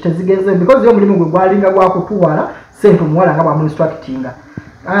zikoze ekitezigeze because yo mulimu gwe gwalinga gwakutuwala ssente omuwala nga bamuinstructinga.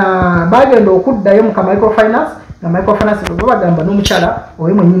 Bagenda okuddayo mu ka microfinance na microfinance bagamba n'omukyala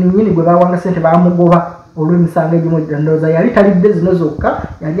oyo mwennyini gwe bawanga ssente bamugoba olw'emisango egimu ndowooza yali talidde zino zokka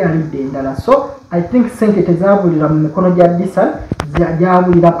yali alidde endala. So I think ssente tezaabulira mu mikono gya Disan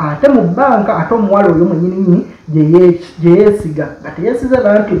gyabulira ate mu banka ate omuwala oyo mwennyini gye yeesiga nga teyeesize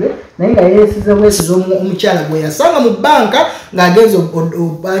bantu be naye nga yeesize bwesize omukyala gwe yasanga mu banka ng'agenza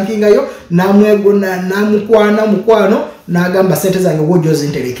obankingayo n'amukwana mukwano n'agamba ssente zange wojjo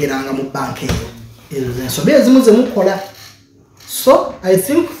zinterekeranga mu banka eyo. Ezo zensobe ezimu ze mukola. So I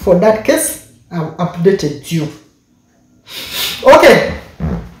think for that case I've updated you. Okay.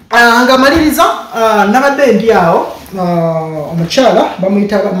 Nga maliriza nabadde ndi awo omukyala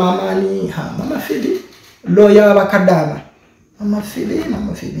bamuyita maamani mama Fili lawyer w'abakadama. Mama Fili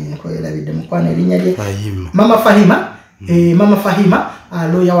nkoyerabidde mukwano erinnya lye Mama Fahima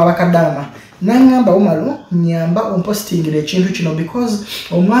lawyer w'abakadama. Nangamba omalo nyamba ompostingira ekintu kino because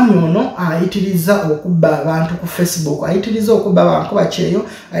omwami ono ayitiriza okubba abantu ku Facebook, ayitiriza okubba abantu bakyeyo,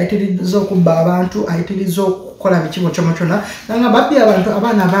 ayitiriza okubba abantu, ayitiriza okukola bikibo kyona nangamba babbi abantu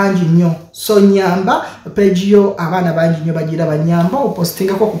abaana bangi nnyo. So nyamba page yo abaana bangi nnyo bagira banyamba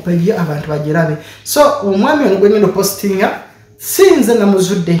opostingako ku page yo abantu bagirabe. So omwami ono gwengendo postinga sinze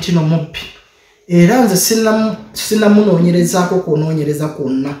namuzudde nti no mubbi era nze sinamunoonyerezaako kunoonyereza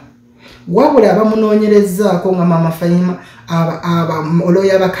kwonna wabula abamunoonyerezaako nga Mama Fahima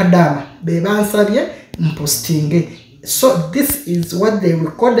olwoya abakadama be bansabye mpostinge. So this is what they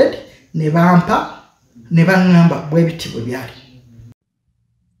recorded ne bampa ne baŋŋamba bwe biti bwe byali.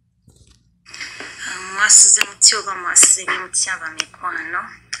 Mwasize mutya oba mwasize mutya bamikwano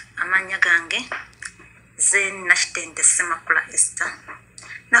amanya gange Zen Nashtende Semakula Esther.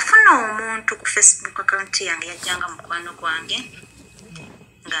 Nafuna omuntu ku Facebook account yange yajjanga mukwano gwange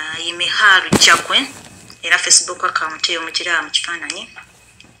nga Yimiharu Chakwe era Facebook account eyo mukira mu kifaananyi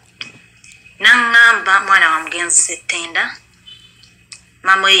nangamba mwana wa mugenzi Setenda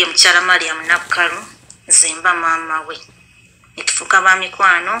mama ye mukyala Mariam Nakalu zimba mama we nitufuka ba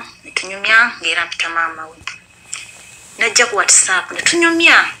mikwano nitunyumya ngera mpita mama we najja ku WhatsApp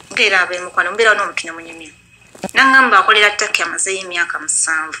nitunyumya ngera abe mukwano mbera no mutune munyumya nangamba akolera ttaki amaze y'emyaka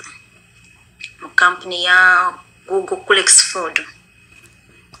 7 mu company ya Google Clexford.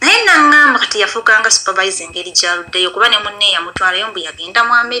 Naye nangamba kati yafukanga supervisor ngeri jaluddeyo kuba ne munne yamutwala yombu yagenda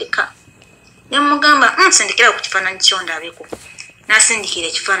mu America. Ne mugamba nsindikira ku kifaananyi kyo ndabeko. Nasindikira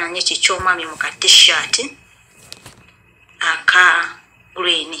ekifaananyi eky'omwami mu ka t-shirt aka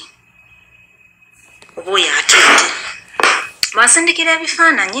green. Oboya atete. Basindikira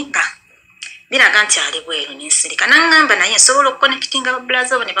ebifaananyi nga biraga nti ali bweru n'ensirika. Nangamba naye nsobola okuconnectinga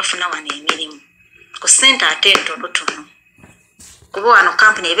ababulaza bo ne bafuna wano emirimu. Ku ssente ate ntonotono. Kuba wano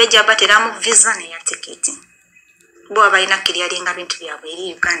company ebeja batera mu visa ne ya ticket. Bo abalina kiryalinga bintu byabwe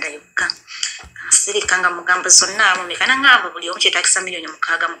eri Uganda yokka. Sirika nga mugamba zonna mu mekana ngamba buli omu kyetakisa milioni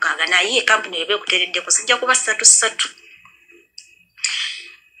 6 naye company ebe kuteredde kusijja kuba 3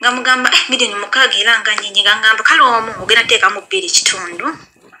 nga mugamba milioni 6 era nga nyinyi ngamba kale omu ogenda teeka mu 2 kitundu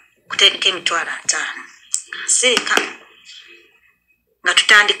kutendeka emitwalo 5. Sirika nga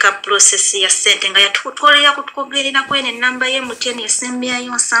tutandika process ya sente nga yatukolera kutukogerera kwene namba ye mutene esembya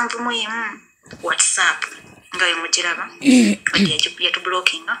yo 71 WhatsApp nga yemugiraba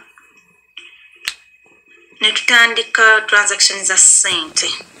yatublockinga ne tutandika transaction za ssente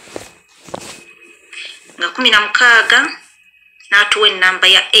nga 16 n'atuwa ennamba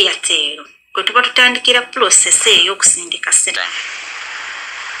ya Airtel kwe tuba tutandikira process ey'okusindika ssente.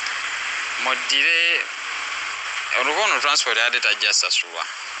 Muddire olukono transport yadde tajja sasulwa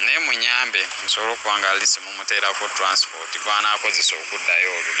naye munyambe nsobola okuba nga lisi mumuteerako transport gw'anaakozesa okuddayo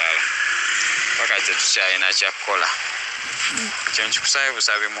olulala paka kye tukyalina kyakukola kyo nkikusabye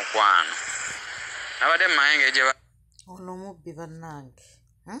busabe mukwano abadde mumayenge gye ono mubbi bannange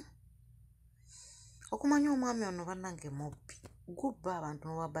okumanya omwami ono bannange mubbi gubba abantu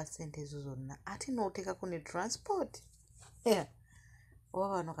nowabba ssente ezo zonna ate n'oteekako ne transport oba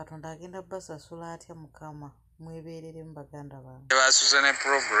bano Katonda agenda basasula atya mukama mwebeereremu baganda bange basuze ne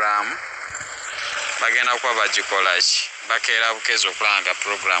programu bagenda kuba bagikola ki bakeera bukeezi okulanga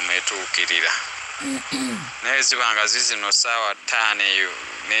programu etuukirira naye zibanga zizino ssaawa 5 eyo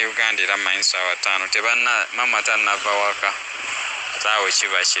ne Uganda era manyi ssaawa 5 mama tannava waka ataawe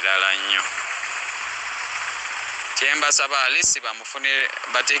kiba kirala nnyo kyembasaba alisi bamufunire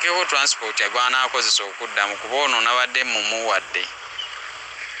bateekeko transport yagwanaakozesa okuddamu kuba ono nabadde mumuwadde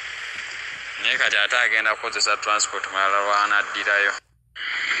naye kati ate agenda kukozesa transport mulala lwanaddirayo.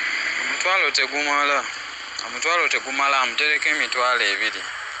 Omutwalo tegumala amutereko emitwalo 2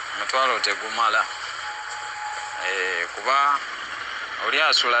 omutwalo tegumala kuba oli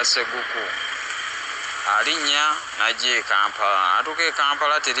asula Seguku alinnya najja e Kampala atuuka e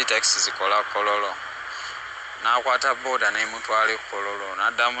Kampala teri taxi zikola Kololo n'akwata booda n'emutwala e Kololo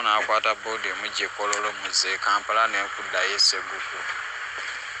n'addamu n'akwata booda emujja e Kololo muzze e Kampala n'ekuddayo e Seguku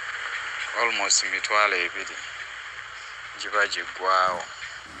almost mitwalo 2 giba giggwawo.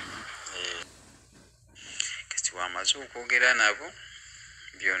 Kati wamaze okwogera nabo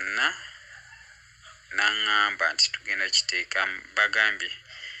byonna n'aŋŋamba nti tugenda kiteeka bagambye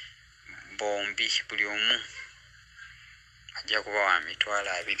bombi buli omu ajja kuba wa mitwalo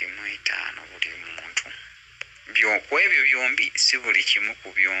 25 buli muntu ku ebyo byombi si buli kimu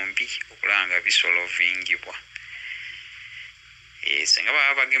ku byombi okulanga bisolovingibwa. Singa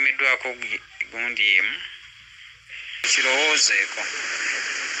baba bagemeddwako gundi emu kirowoozeeko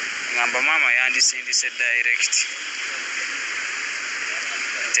ngamba maama yandisindise direct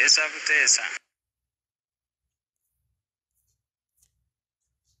teesa buteesa.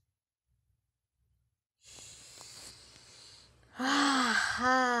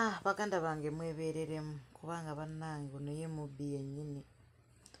 Baganda bange mwebeereremu kubanga bannange ono ye mubbi yennyini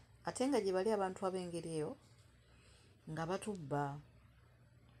ate nga gye bali abantu ab'engeri eyo nga batubba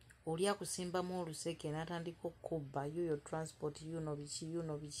oli akusimbamu oluseke n'atandika okubba yuyo transport yuno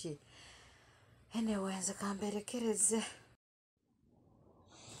biki anyway nze kamberekereze.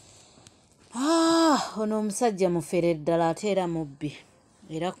 Ono omusajja mufere ddala ate era mubbi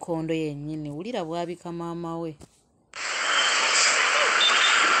era kkondo yennyini wulira bwabika maama we.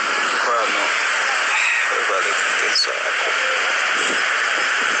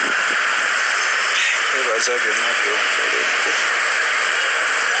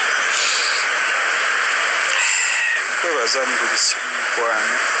 Kwebaza buli kimu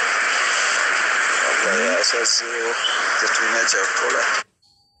mukwano wabula yasazeewo tetulina kyakukola.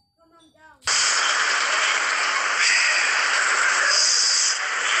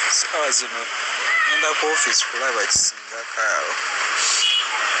 Saawa zino ngenda ku offisi kulaba kisingako awo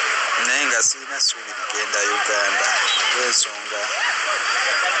naye nga sirina ssuubi ligenda Uganda olw'ensonga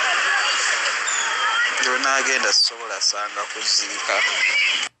gyonaagenda sisobola sanga kuziika.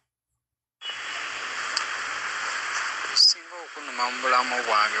 Singa okunuma mu bulamu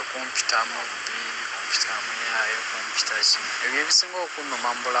bwange kumpitamu bbiiri kumpitamu yaayo kumpita kino ebyo ebisinga okunuma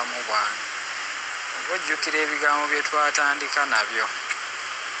mu bulamu bwange oba ojjukira ebigambo bye twatandika nabyo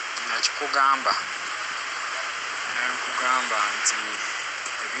nakikugamba nenkugamba nti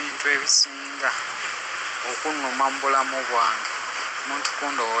ebintu ebisinga okunuma mu bulamu bwange omuntu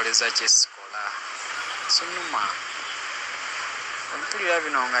kundowooleza kyesikola sinuma empulira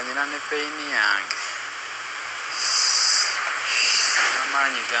bino nga nyina ne peyini yange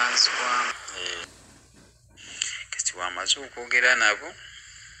amaanyi ganzikwamu. Kati wamaze okwogera nabo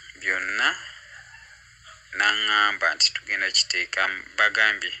byonna n'aŋŋamba nti tugenda kiteeka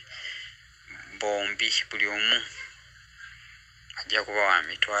bagambye bombi buli omu ajja kuba wa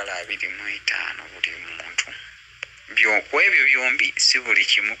mitwalo 25 buli muntu ku ebyo byombi si buli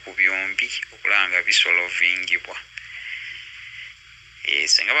kimu ku byombi okulanga bisolovingibwa.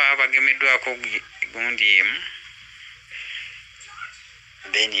 Singa baba bagemeddwako gundi emu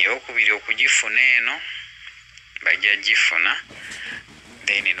then eyokubiri okugifuna eno bajja gifuna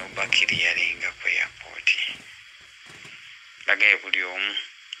then nobakiriyalinga ku airport. bagaye buli omu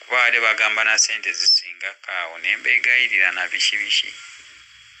kuba baali bagamba na ssente zisinga kaawo ne mbeegayirira na bishi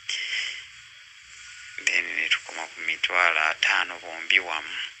then ne tukoma ku 5,000 bombi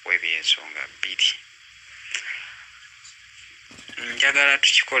wamu w'ebyensonga 2. Njagala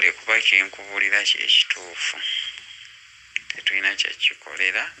tukikole kuba kyenkubulira kyekituufu. Tetulina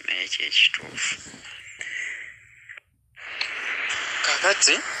kyakikolera naye kyekituufu.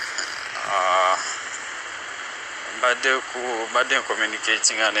 Kakati mbadde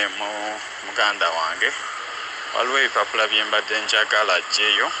communicatinga ne muganda wange. Waliwo ebipapula bye mbadde njagala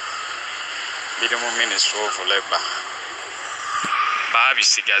ajjeyo biri mu Ministry of Labour.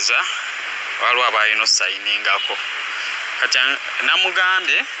 Baabisigaza waliwo abalina osayiningako. Kati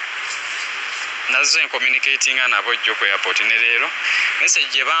namugambye nazo communicatinga nabo jjo ku airport ne leero message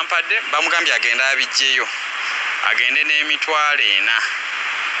gye bampadde bamugambye agenda abijjeyo agende n'emitwalo 4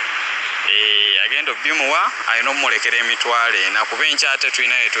 agenda obimuwa alina omulekera emitwalo 4 kuba enkyate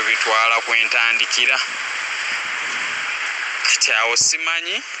tulina yetubitwala kwentandikira. Kati awo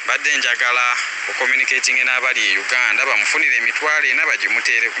simanyi badde njagala ocommunicating n'abali e Uganda bamufunire emitwalo 4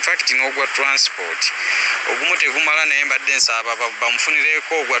 bagimuteere. In fact n'ogwa transport ogumu tegumala naye mbadde nsaba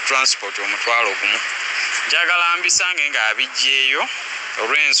bamufunireko ogwa transport omutwalo ogumu. Njagala mbisange nga abijjeeyo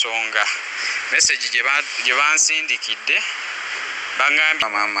olw'ensonga message gye bansindikidde bangambye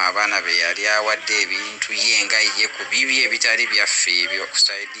maama abaana be yali awadde ebintu ye nga ye ku bibi ebitali byaffe ebyo ku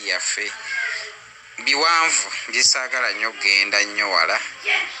side yaffe biwanvu bisaagala nnyo genda nnyo wala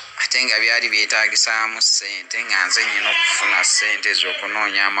ate nga byali byetaagisaamu ssente nga nze nnyina okufuna ssente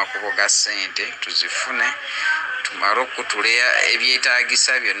z'okunoonya amakubo ga ssente tuzifune tumale okutuleya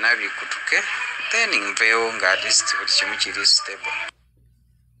ebyetaagisa byonna bikutuke then nveewo nga at least buli kimu kiri stable.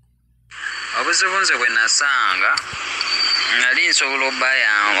 Obuzibu nze bwe nasanga nali nsobola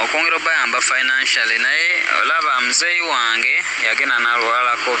okwongera obayamba financially naye olaba muzeeyi wange yagenda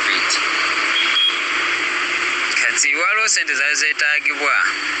n'alwala covid. Kati waliwo ssente zaali zeetaagibwa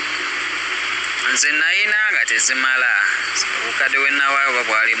nze nayina nga tezimala obukadde bwe nnawaayo oba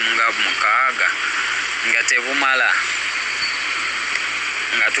bwali nga 6 nga tebumala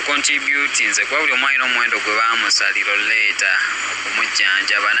nga tucontribute nze kuba buli omu alina omuwendo gwe baamusalira oleeta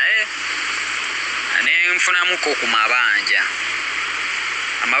okumujjanjaba naye ne nfunamuko ku mabanja.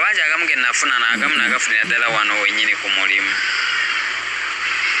 Amabanja agamu ge nafuna n'agamu nagafunira ddala wano wennyini ku mulimu.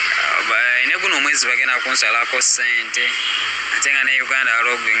 Ne guno omwezi bagenda kunsalako ssente ate nga ne Uganda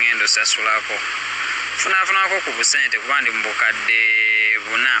waliwo gwe ngendo sasulako. Funafunako ku busente kuba ndi mu bukadde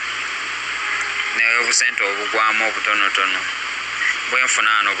 4 naye obusente obugwamu obutonotono bwe nfuna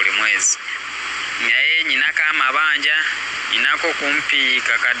wano buli mwezi. Naye nyinako amabanja nyinako kumpi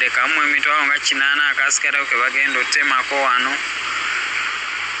kakadde kamu emitwalo nga 8 akasigalawo ke bagenda otemako wano.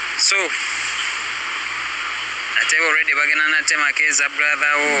 So ate already bagenda natemako eza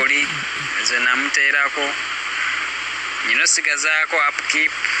brother oli nze namuteerako nyina osigazaako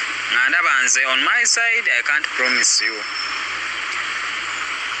upkeep nga ndaba nze on my side I can't promise you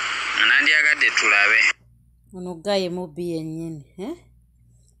nandyagadde tulabe. Ono gaye mubi yennyini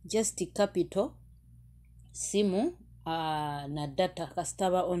just capital simu na data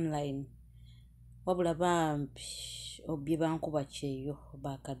kasitaba online wabula bambi obye bankuba kyeyo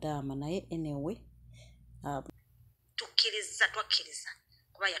bakadaama naye anyway tukkiriza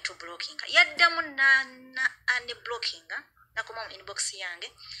kuba yatublockinga yaddamu unblockinga nakoma mu inbox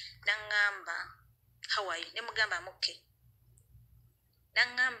yange nangamba how are you ne mugamba amukke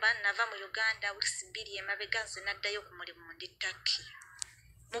nangamba nava mu Uganda wiki 2 emabega nze naddayo ku mulimu ndi Turkey.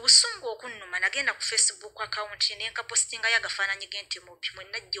 Mu busungu okunnuma nagenda ku Facebook account nenka postinga yagafaananyi gente mubi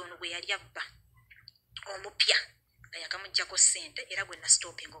mwenna jjono gwe yali abba omupya nga yakamujjako ssente era gwe na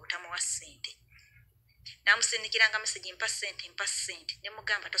stopping obutamu wa ssente. Namusindikiranga message mpa ssente ne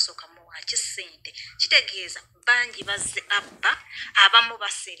mugamba tosooka muwaki ssente kitegeeza bangi bazze abba abamu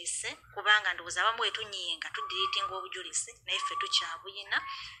baserise kubanga ndowooza abamu etunyenga tudiritinga obujulisi naye ffe tukyabuyina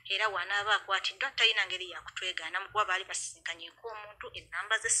era wanaaba akwatiddwa talina ngeri yakutwegaana mu kuba baali basisinkanyeko omuntu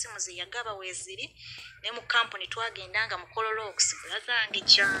ennamba z'essimu ze yagaba weeziri ne mu kampuni twagendanga mu Kololox bulazange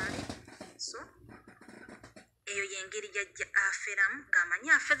kyali. So eyo yengeri jajja aferamu ng'amanyi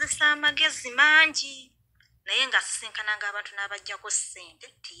afezesa amagezi mangi naye ng'asisinkananga abantu n'abajjako ssente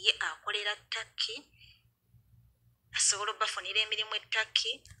tiye akolera Turkey asobola obbafunira emirimu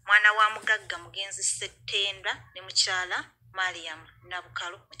ettaki mwana wa mugagga mugenzi Settenda ne mukyala Mariam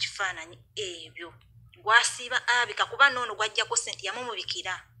Nabukalo mu kifaananyi ebyo gwasiiba abika kuba noono gwajjako ssente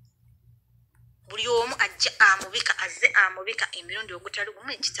yamumubikira buli omu ajja amubika azze amubika emirundi ogutali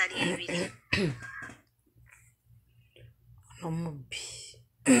gumu ekitali ebiri. Omubi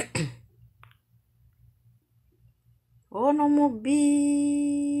ono mubi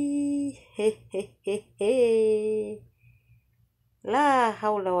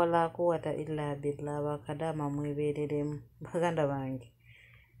quwwata illa billah bakadama mwebereremu baganda bange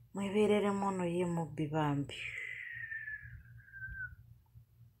mwebereremu ono ye mubbi bambi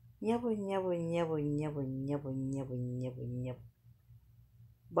nyabo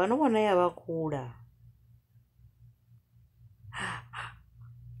bano bona yabakuula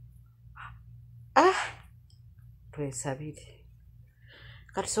twesabire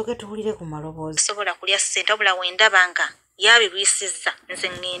katusoke tuwulire ku maloboozi sobola kulya ssente obula wendabanga yabirwisizza nze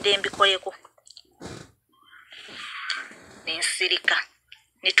ngende mbikoleko nensirika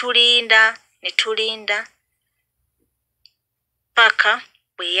netulinda paka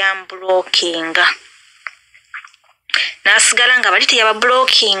bwe yambulookinga nasigala nga bali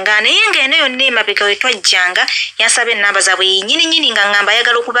teyababulookinga naye ng'eno yonna emabega we twajjanga yansaba ennamba zaabwe nyini nga ngamba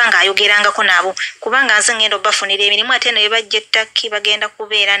ayagala okuba nga ayogerangako nabo kubanga nze ngenda obafunira emirimu ate eno bajja ettaki bagenda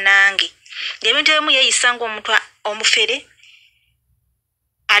kubeera nange ng'ebintu ebimu yeeyisa ng'omuntu omufere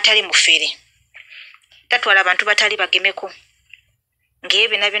atali mufere tatwala abantu batali bagemeko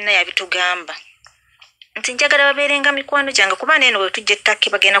ng'ebyo byonna yabitugamba nti njagala babeerenga mikwano gyange kuba neeno bwe tujja ettaki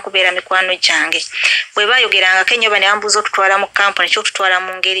bagenda kubeera mikwano gyange bwe baayogerangako ennyo bane bambuuza okutwala mu kampuni kyokutwala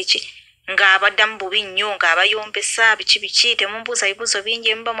mu ngeri ki ng'abaddamu bubi nnyo ng'abayombesa biki temumbuuza bibuuzo bingi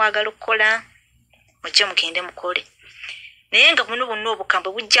emuba mwagala okukola mujje mugende mukole naye nga buno bonna obukambwe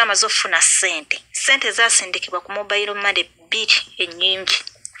bujja amaze okufuna ssente zaasindikibwa ku mobile money 2 ennyingi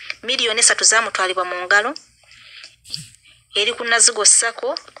miliyoni 3 zaamutwalibwa mu ngalo eri ku Nazigo Sacco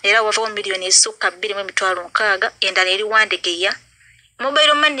era wavawo miliyoni ezisukka 2.6 endala eri Wandegeya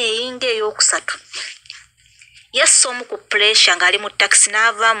mobile money eyinga ey'okusatu yassa omu ku pressure ng'ali mu taxi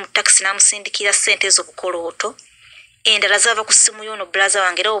n'ava mu taxi n'amusindikira ssente ez'obukolooto endala zaava ku ssimu y'ono brother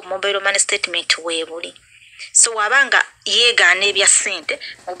wange era mobile money statement weebuli so wabanga yeegaana ebya ssente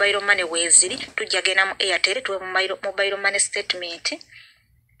mobile money weeziri tujja genda mu Airtel tuwe mobile money statement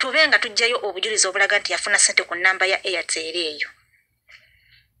tubenga tujjayo obujulizi obulaga nti yafuna ssente ku nnamba ya Airtel eyo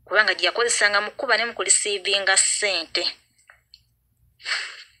kubanga gye yakozesanga mu kuba ne mu kulisiivinga ssente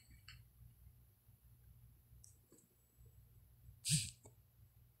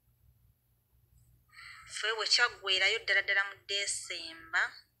fewe kyaggwerayo ddala mu Desemba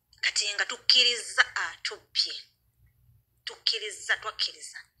kati nga tukkiriza atubbye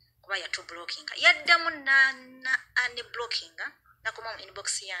twakkiriza kuba yatublokinga yaddamu ne blockinga nakoma mu inbox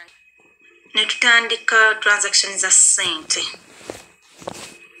yange ne tutandika transaction za ssente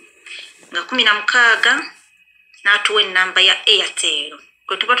nga 16 n'atuwa ennamba ya Airtel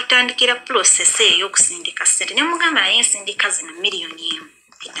kwe tuba tutandikira process ey'okusindika ssente ne mugamba naye nsindika zino miliyoni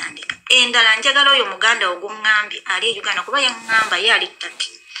 1 etandika endala njagala oyo muganda ogungambye ali e Uganda kuba yaŋŋamba ye ali ttaki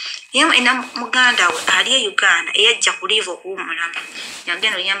yemu ena muganda we ali e Uganda eyajja kuliva okuwummulamba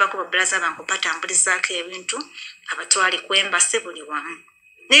yagenda oyambako babulaza bange batambulizaako ebintu abatwale ku embase buli wamu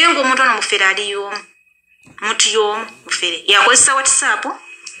naye ng'omuntu ono mufere ali y'omu muntu y'omu mufere yakozesa WhatsApp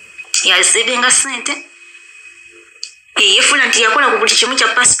yalisiibinga ssente yefuna nti yakola ku buli kimu kya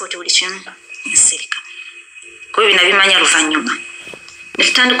passport buli kimu ensirika kuba bina bimanya luvannyuma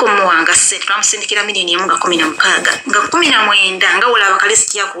netutandika omuwanga ssente twamusindikira miliyoni 1.16 nga 19 nga wolaba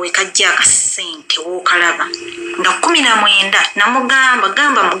kalisiti yakuwe kajja akasente wookalaba nga 19 namugamba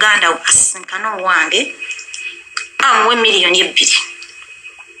gamba muganda we asinkana owange amuwe miliyoni 2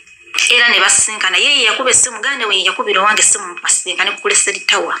 era ne basinkana yeye yakuba essimu muganda we yakubira owange essimu basinkane kukula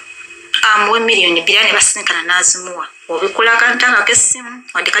seritawa amuwe miliyoni 2 ne basinkana n'azimuwa obikola akantanga k'essimu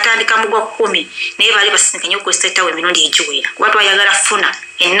wadde katandika mu gwa 10 naye bali basinkanye okuseritawa emirundi egiwera kuba twayagala funa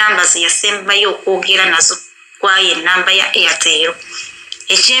ennamba ze yasembayo okwogera nazo kwayo ennamba ya Airtel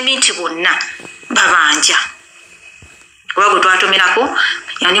ekyembi nti bonna babanja kuba gwe twatomerako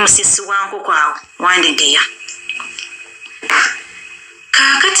yani musisi wa nkoko awo Wandegeya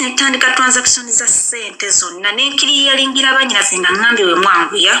kakati netutandika transaction za ssente zonna nenkiriyalingira banyinaze nga ŋŋambye we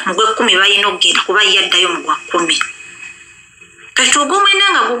mwanguya mu gwe 10 balina okugenda kuba yaddayo mu gwa 10 kati ogw'omwenda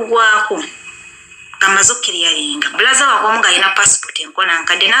nga guggwako ng'amaze okkiriyalinga bulaza wakomu ng'alina passport enkola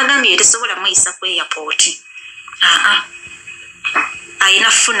nkadde n'agambye tesobola muyisa ku airport ayina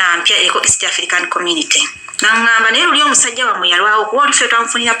funa mpya eriko East African Community naŋŋamba naye luli omusajja wamwe yalwawo kuba olufe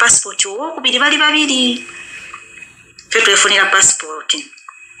twamufunira passport owokubiri bali babiri fe twefunira passport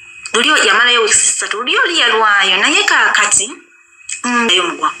luli yamalayo weeks 3 luli oli yalwayo naye kaakati yo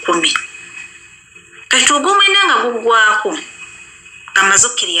mu gwa 10 kati ogw'omwenda nga guggwako ng'amaze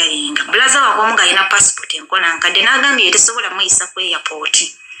okkiriyalinga bulaza wakomu ng'alina passport enkola nkadde n'agambye tesobola muyisa ku airport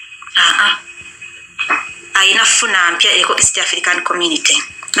ayina funa mpya eriko East African Community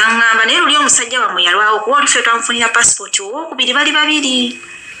naŋŋamba naye luli omusajja wamwe yalwawo kuba olufe twamufunira passport owokubiri bali babiri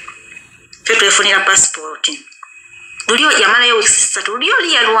fe twefunira passport lulyo yamalayo weeks 3 lulyo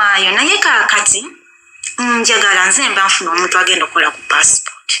liyalwayo naye kaakati njagala nze mba nfuna omuntu agenda okukola ku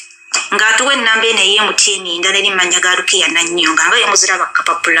passport ng'atuwa ennamba eno ey'MTN endala erimanya ga Lukiya Nannyonga nga yemuziraba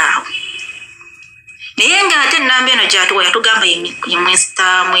kapapulaawo naye ng'ate ennamba eno gyatuwa yatugamba ye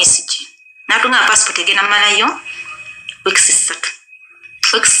mwesigi n'atugamba passport egenda mmalayo weeks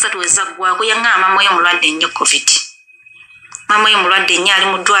 3 wezaggwako yaŋŋamba mama yo mulwadde nnyo covid mama yo mulwadde nnyo ali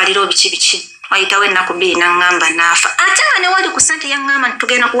mu ddwaliro biki wayitawo ennaku 2 n'aŋŋamba n'afa ate nga ne wali ku ssente yaŋŋamba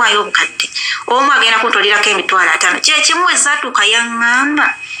tugenda kuwaayo obukadde omu agenda kuntolirako $5,000 kyekimu ezaatuuka yaŋŋamba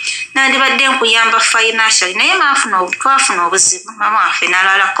nandibadde nkuyamba financially naye twafuna obuzibu mama waffe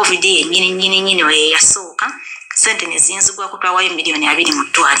n'alwala covid yennyini we yasooka ssente ne zinzigwako twawaayo $2,000,000 mu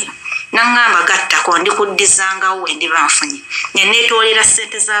ddwaliro n'aŋŋamba gattako ndikuddizangawo we ndiba nfunye ne neetoolera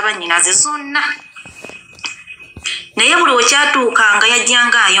ssente z'abannyinaze zonna naye buli wekyatuukanga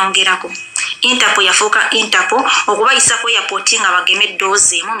yajjanga ayongerako Interpol yafuuka Interpol okubayisako airport nga bageme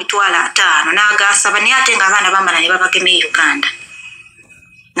ddoozi emu $5,000 n'agasaba naye ate nga abaana bamala ne babageme e Uganda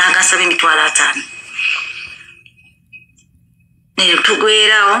n'agasaba $5,000 ne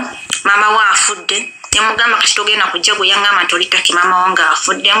tugwerawo mama we afudde yamugamba kati togenda kujja gwe yaŋŋamba nti olitaki mama wo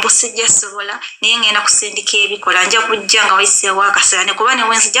ng'afudde mbu sijja sobola naye ngenda kusindika ebikola nja kujja nga wayiseewo akaseera ne kuba ne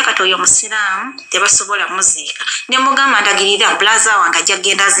wenzijja kati oyo musiraamu tebasobola muziika ne mugamba ndagirira bulaza wange ajja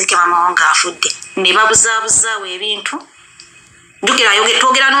kgenda aziike mama wo ng'afudde ne babuzaabuzaawo ebintu jjukira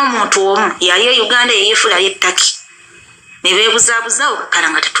twogera n'omuntu omu yali e Uganda eyeefula y'ettaki ne beebuzaabuzaawo kakala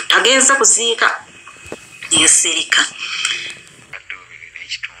nga tetutagenza kuziika nesirika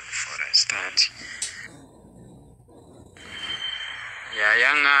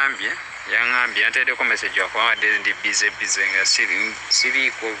yaŋŋambye yateedeko message akuwadde ndi bize nga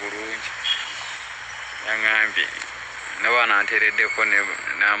siriiko bulungi yaŋŋambye nabaana nteereddeko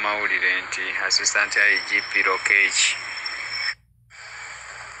n'amawulire nti assistant IGP Lokech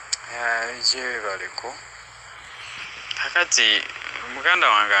gyebaleko kakati muganda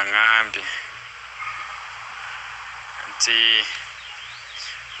wange aŋŋambye nti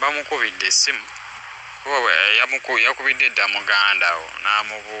bamukubidde essimu yakubidde dda muganda wo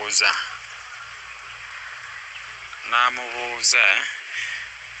n'amubuuza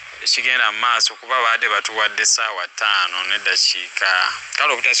ekigenda mu maaso kuba baadde batuwadde ssaawa 5 n'eddakiika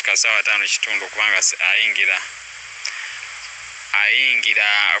kale obutasika ssaawa 5 kubanga ayingira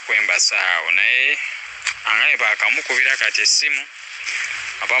kwembasaawo naye angaye bakamukubira kati essimu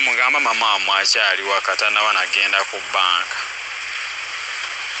abamugamba mama wamwakyaliwo akatanaba nagenda ku banka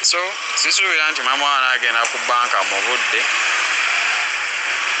so sisuubira nti mama wanagenda ku banka mu budde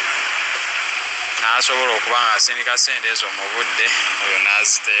n'asobola okuba nga asindika ssente ezo mu budde oyo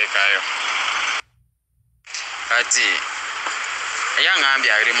n'aziteekayo kati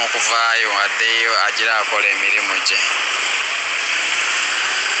yaŋŋambye ali mu kuvaayo addeyo agira akola emirimu gye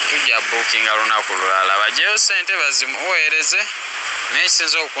tujja bookinga lunaku lulala bajeyo ssente bazimuweereze naye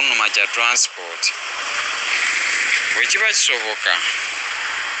kisinza okunnuma kya transport bwe kiba kisoboka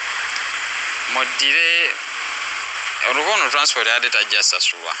muddire olukono transport yadde tajja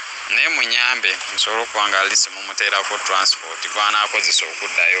sasulwa naye munyambe nsobole okuba nga alisi mumuteerako transport gwanaakozesa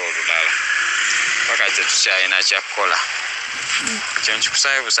okuddayo olulala paka kye tukyalina kyakukola kyo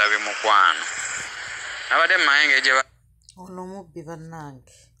nkikusabe busabe mukwano abadde mumayenge gye ono mubbi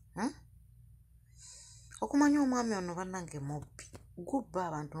bannange okumanya omwami ono bannange mubbi gubba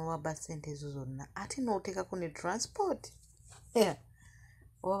abantu nowabba ssente ezo zonna ate n'oteekako ne transport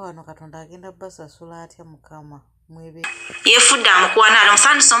oba bano katonda agenda basasula atya mukama mwebe yefudde amukwana ali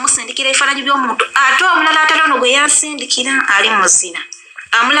musandisa omusindikira ebifaananyi by'omuntu ate omulala atali ono gwe yansindikira ali muzina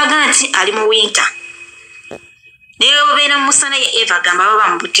amulaga nti ali mu winta naye obeera mu musana ye eva agamba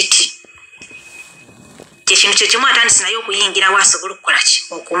baba mu butiti kyekintu kyekimu atandise naye okuyingirawo asobole okukola ki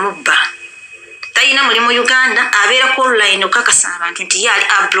okumubba talina muli mu Uganda abeera ku online okakasa abantu nti ye ali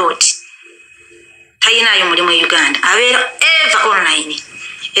abroad talinayo muli mu Uganda abeera eva online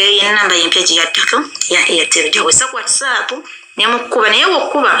enamba yempya gye yaddako ya Airtel gyawesa ku WhatsApp nemukuba naye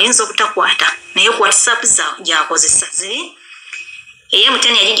wokuba ayinza obutakwata naye ku WhatsApp gyakozesa ziri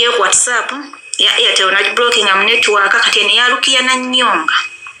MTN yagijeyo ku WhatsApp ya Airtel nagiblockinga mu network kati ne ya Lukiya Nannyonga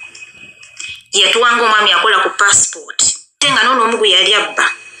yatuwanga omwami akola ku passport tenga nono omugu yali abba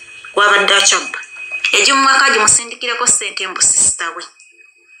gwabadde akyabba ejimumwaka gimusindikireko ssente mbu sister we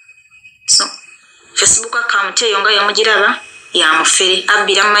so Facebook account eyo nga yamugiraba yamufere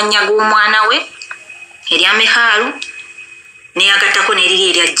abbira mmanya g'omwana we erya Mihalu neyagattako neriri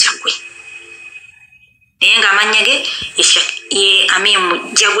eryajjagwe naye ng'amanya ge ye Amimu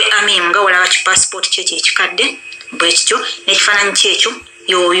Jagwe Amimu nga walaba ki passport kyekyo ekikadde bwe kityo n'ekifaananyi kyekyo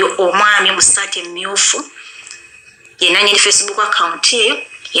yoyo omwami mu ssaati emmyufu yenna nyiri Facebook account eyo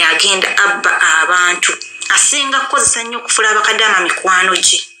yagenda abba abantu asinga kukozesa nnyo okufula abakadde mikwano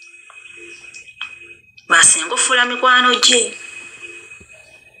gye basinga okufula mikwano gye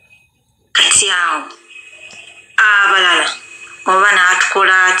kati awo abalala oba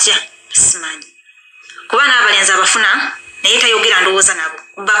n'atukola atya simanyi kuba n'abalenzi abafuna naye tayogera ndowooza nabo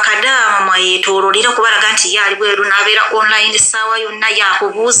bakadaama mwayetoololera kubalaga nti ye ali bweru n'abeera online essaawa yonna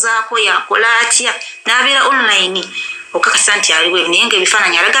yakubuuzaako yakola atya n'abeera online okakasa nti ali bweru naye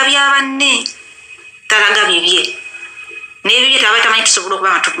ng'ebifaananyi alaga bya banne talaga bibye n'ebibye taba tamanyi tusobola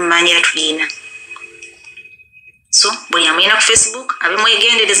okuba nga tubimanyira tubiina so buli amuyina ku Facebook abe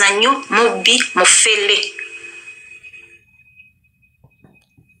mwegendereza nnyo mubbi mufelle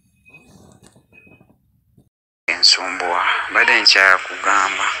ensumbuwa badde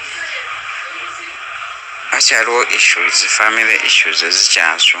nkyakugamba akyaliwo issues family issues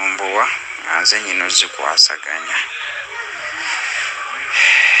ezikyansumbuwa nga nze nyino zikwasaganya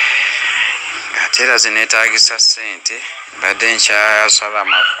ate era zineetaagisa ssente badde nkyasala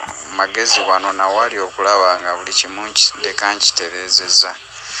magezi wano nawali okulaba nga buli kimu ndeka nkitereezezza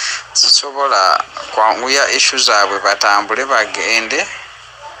sisobola kwanguya issu zaabwe batambule bagende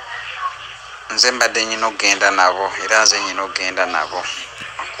nze mbadde nyina okgenda nabo era nze nyina okgenda nabo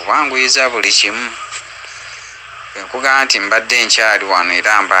okubanguyiza buli kimu enkugamba nti mbadde nkyali wano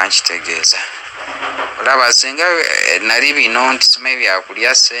era mba nkitegeeza olaba singa nali bino nti simanyi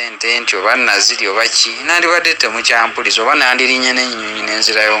byakulya ssente nti oba naziri oba ki nandibadde temukyampuliza oba nandirinye n'ennyonyi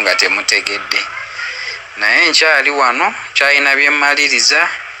n'enzirayo nga temutegedde naye nkyali wano kyalina bye mmaliriza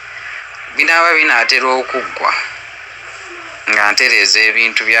binaaba binaatera okuggwa nga ntereeza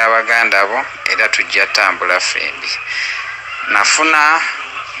ebintu by'abaganda bo era tujja tambula ffembi nafuna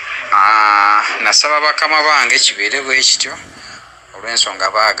nasaba bakama bange kibeere bwe kityo olw'ensonga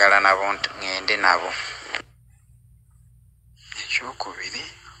baagala nabo ngende nabo ekyokubiri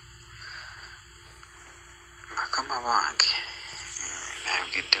bakama bange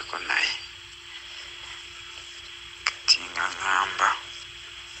nayogeddeko naye kati nga ŋŋamba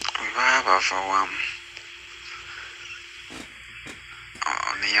bwe baba bava wamu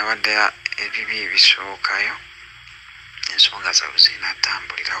neyabadde ebibi ebisookayo ensonga zaabwe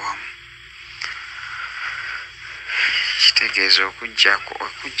zinatambulira wamu kitegeeza okujja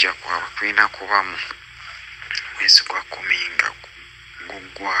kwabwe kulina kubamu mwezi gwa 10 nga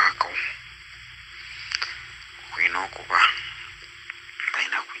guggwako kulina okuba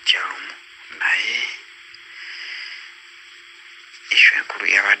balina kujja lumu naye issu enkulu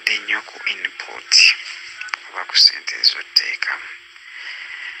yabadde nnyo ku input oba ku ssente ezotteekamu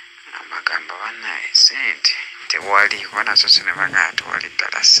amagamba bannaye ssente tewali kuba nazo sinebagaa tewali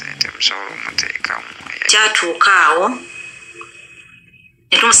ddala ssente musobola omuteekamu kyatuuka awo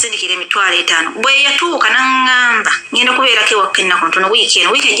netumusindikira 5,000 bwe yatuuka naŋŋamba ngenda okubeerako ewaka ennaku ntono wiiki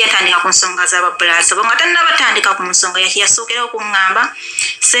eno wiiki ejja ntandika ku nsonga z'ababulaasa bonga tannabatandika ku nsonga yasookerawo kuŋŋamba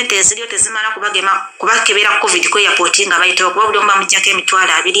ssente eziryo tezimala kubakebera covid ku airport nga bayitawo kuba buli omu bamuggyako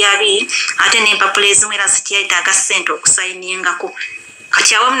 2,200 ate n'empapula ezimu era zityayitaaga ssente okusayiningako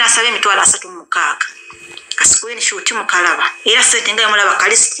kati awamu n'asaba 3,600 screenshot mukalaba era ssente nga yamulaba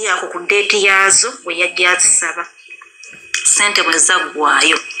kalisiti yako ku deeti yaazo bwe yajja azisaba ssente bwe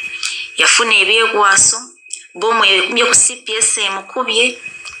zaggwayo yafuna ebyekwaso bomu ekubye ku CPS emukubye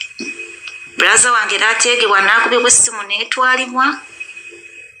bulaza wange n'ateegebwa n'akubye ku essimu n'etwalibwa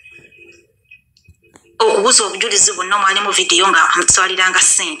okubuza obujulizi bwonna omwali mu vidiyo nga amutwaliranga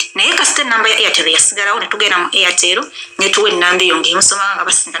ssente naye kasite ennamba ya Airtel yasigalawo ne tugenda mu Airtel netuwa ennamba eyo ng'emusomanga nga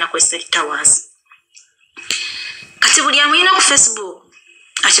basingana ku Cell Towers kati buli amuyina ku Facebook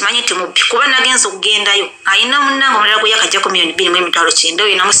akimanyi nti mubbi kuba nagenza okugendayo ayina munnanga omulala gwe yakajjako $2,900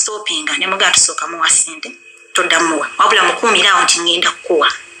 oyo namustoppinga ne mugaa tusooka muwa ssente toddamuwa wabula mukuumirawo nti ngenda kukuwa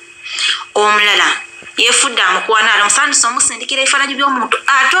omulala yefudde amukwana ali musandisa omusindikira ebifaananyi by'omuntu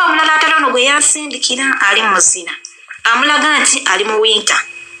ate omulala atali ono gwe yasindikira ali muzina amulaga nti ali mu winta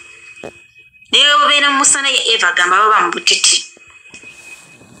naye obeera mu musana ye Eva gamba baba mu butiti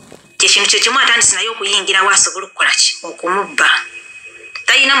ekintu kye kimu atandise naye okuyingirawo asobole okukola ki okumubba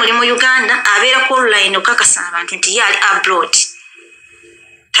talina mulimu Uganda abeera ku online okakasa abantu nti ye ali abroad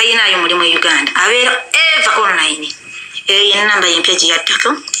talinayo mulimu Uganda abeera Eva online eyo ennamba yempya gye yaddako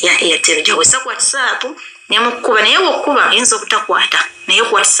ya Airtel gyawesa ku WhatsApp nemukuba naye wokkuba ayinza obutakwata naye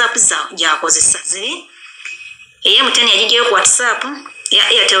ku WhatsApp gyakozesa ziri ey'emuteni yagiggyeyo ku WhatsApp ya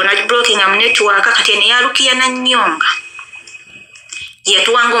Airtel nagiblockinga mu network kati neyalukiya nannyonga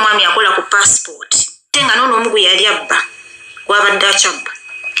yatuwanga omwami akola ku passport tenga nono omu gwe yali abba wabadde akyabba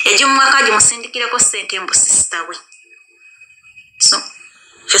egimumwaka gimusindikireko ssente mbu sisita we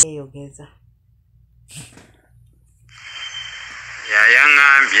eyogeza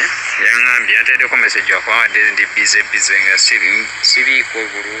yaŋŋambye yateddeko message akwawadde ndi bize nga siriiko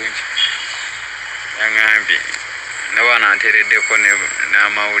bulungi. Yaŋŋambye nabaana nteereddeko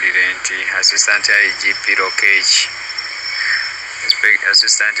n'amawulire nti Assistant IGP Lokech,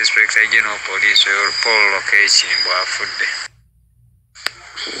 Assistant Inspector General Police Paul Lokech bw'afudde.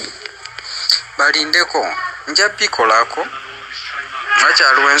 Balindeko nja bikolako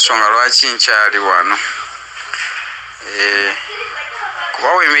wakyaliwo ensonga lwaki nkyali wano.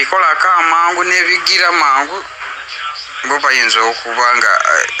 Kuba wembikolako amangu n'ebigira mangu bo bayinza okuba nga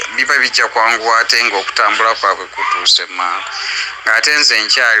biba bijja kwanguwa ate ng'okutambula kwabwe kutuuse mangu. Ng'ate nze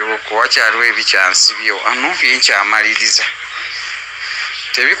nkyaliwo wakyaliwo ebikyansibyo ano byenkyamaliriza.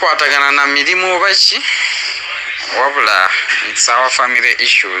 Tebikwatagana na mirimu oba ki, wabula it's our family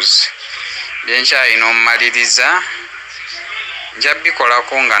issues. Byenkyalina omumaliriza nja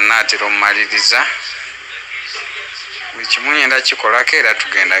bikolako nga naatera omumaliriza. Buli kimu ngenda kikolako era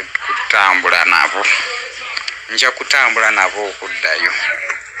tugenda kutambula nabo. Nja kutambula nabo okuddayo.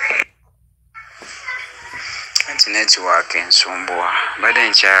 Anti netiwaaka ensumbuwa badde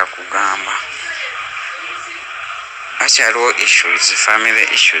nkyala kugamba. Wakyaliwo issues, family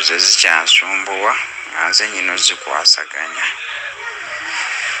issues ezikyansumbuwa nga nze nnyino zikwasaganya.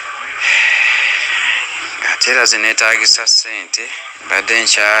 Ate era zineetaagisa ssente. Badde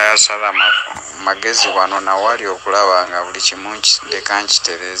nkyasala magezi wano nawali okulaba nga buli kimu ndeka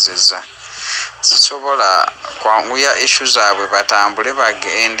nkitereezezza. Sisobola kwanguya issue zaabwe batambule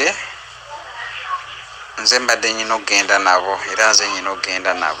bagende. Nze mbadde nnyina okgenda nabo era nze nnyina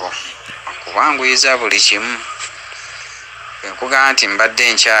okgenda nabo okubanguyiza buli kimu. Nkugamba nti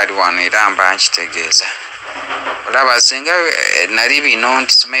mbadde nkyali wano era mba nkitegeeza. Olaba singa nali bino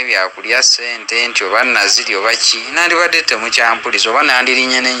nti simanyi byakulya ssente nti oba naziri oba ki, nandibadde temukyampuliza oba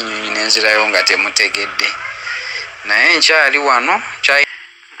nandirinnya n'ennyonyi nenzirayo nga temutegedde. Naye nkyali wano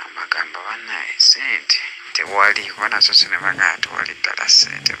amagamba bannaye ssente tewali, kuba nazo sinebagamba tewali ddala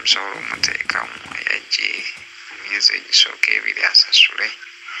ssente musobola omuteekamu yajje emyezi egisooka ebiri asasule.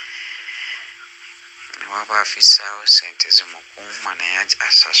 Waba afisaawo ssente zimukuuma naye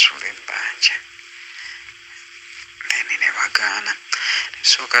asasule ebbanja. Then ne bagaana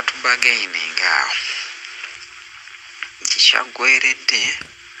nesooka tubagaininga awo. Kikyaggweredde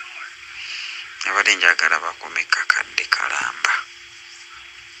abadde njagala bakome kakadde kalamba.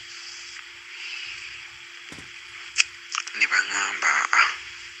 Ne baŋŋamba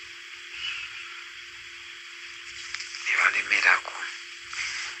ne balemerako.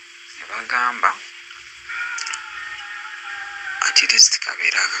 Ne bagamba at least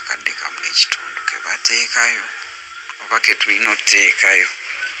kabeera akakadde kamu n'ekitundu ke bateekayo oba ke tulina okuteekayo.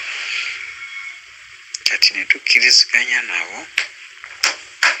 Kati ne tukkiriziganya nabo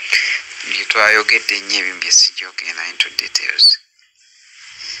bye twayogedde nnyo ebimu bye sijja okgenda into details.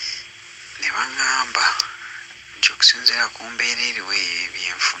 Ne baŋŋamba nti okusinziira ku mbeera eriwo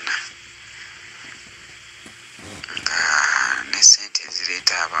ebyenfuna nga ne ssente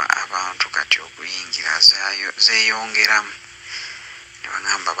ezireeta abantu kati okuyingira zeeyongeramu. Ne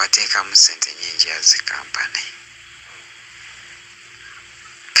baŋŋamba bateekamu ssente nnyingi azikampani.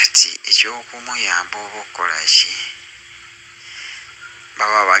 Kati ekyokumuyamba oba okukola ki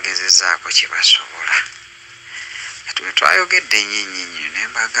baba bagezezaako kye basobola. Kati bwe twayogedde nnyo ne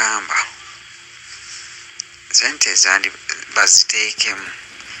mbagamba ssente ezandi baziteekemu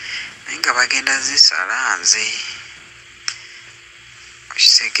naye nga bagenda zisala nze.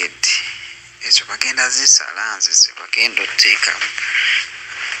 Okisegedde ezo bagenda zisala nze ze bagenda oteekamu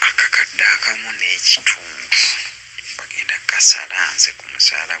akakadde akamu n'ekitundu. Bagenda kasala nze ku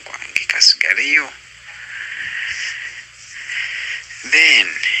musaala gwange kasigaleyo. Then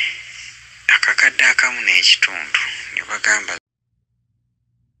akakadde akamu n'ekitundu ne bagamba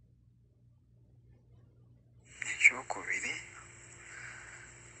ekyokubiri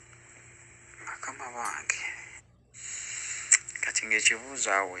bakama bange kati ng'ekibuuzo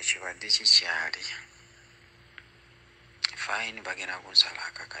awo ekibadde kikyali fayini bagenda kunsala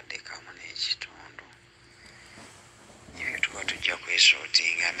akakadde kamu n'ekitundu. Ebyo tuba tujja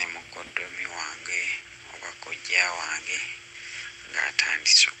kwesootinga ne mukoddomi wange oba kojja wange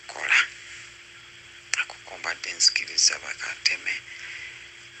ng'atandise okukola. Akuko mbadde nzikiriza bakateme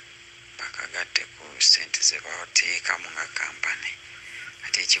bakagatte ku ssente ze bateekamu nga kampani.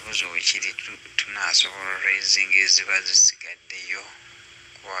 Ate ekibuuzo wekiri tunaasobola raisinga eziba zisigaddeyo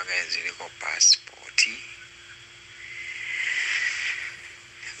kubaga eziriko paasipooti.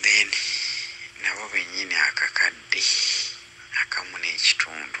 Then nabo bennyini akakadde akamu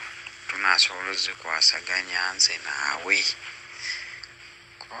n'ekitundu tunaasobola ozikwasaganya nze naawe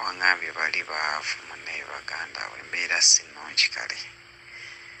Owangambye bali baavu munne baganda we embeera sinnungi kale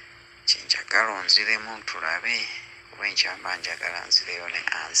kyenjagala onziremu tulabe kuba enkyamba njagala nzireyo ne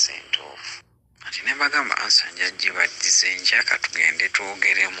ansa entuufu ati ne bagamba ansa njagibaddiza enjaka tugende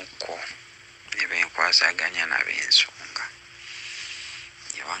twogeremukko ne benkwasaganya nab'ensonga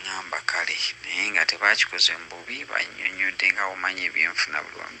ne baŋŋamba kale naye nga tebakikoze mu bubi bannyonnyodde nga omanyi ebyenfuna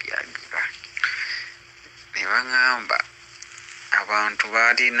buli wambyagiba ne baŋŋamba abantu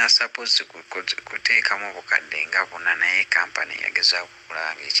balina suppose kuteekamu obukadde nga buna naye kampani yagezaako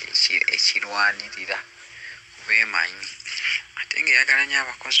okulaba ekirwanirira kubeemanyi ate ng'eyagala nnyo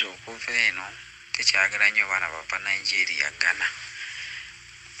abakozi okuva eno tekyagala nnyo baana bava Nigeria Ghana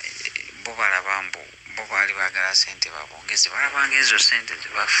bo balaba mbu bo baali baagala ssente babongeze balabanga ezo ssente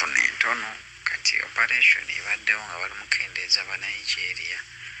zebafuna entono kati operation ebaddewo nga bali mukendeeza ba Nigeria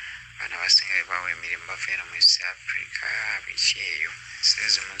bana basinga bebawa emirimu bafeera mu East Africa biki eyo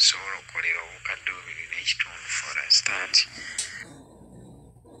sezimu nsobola okukolera obukadde bubiri n'ekitundu for a start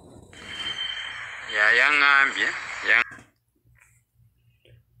yayaŋŋambye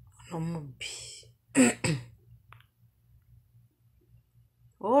omubbi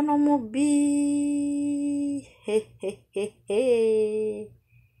ono mubbi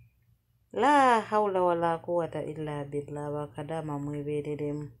la haula wala quwwata illa billah bakadama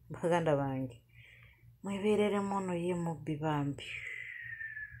mwebereremu baganda bange mwebereremu ono ye mubbi bambi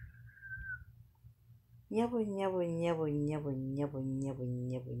nyabo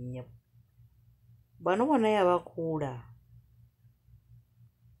bano bona yabakuula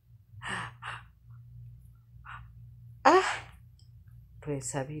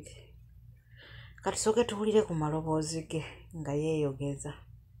twesabire katusooke tuwulire ku maloboozi ge nga yeeyogeza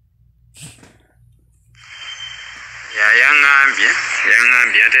yaŋŋambye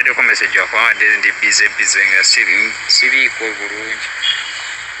yateddeko message wakubawadde ndi bize nga siriiko bulungi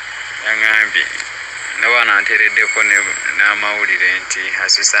yaŋŋambye nabaana nteereddeko n'amawulire nti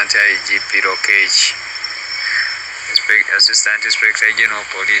assistant IGP Lokech assistant inspector general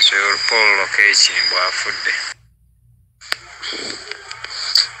police Paul Lokech bw'afudde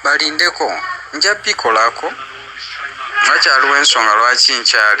balindeko nja bikolako wakyaliwo ensonga lwaki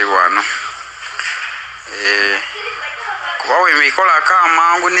nkyali wano kuba wemikolako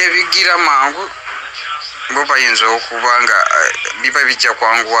amangu n'ebigira mangu bo bayinza okuba nga biba bijja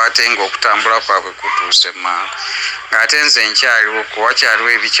kwanguwa ate ng'okutambula kwabwe kutuuse mangu ng'ate nze nkyaliwo kuwakyaliwo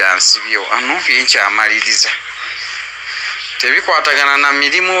ebikyansibyo anubye nkyamaliriza tebikwatagana na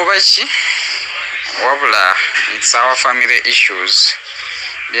mirimu oba ki wabula it's our family issues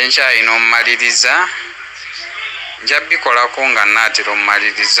byenkyalina omumaliriza nja bikolako nga naatera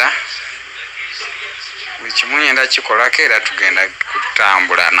omumaliriza buli kimu ngenda kikolako era tugenda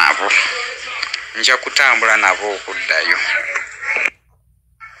kutambula nabo nja kutambula nabo okuddayo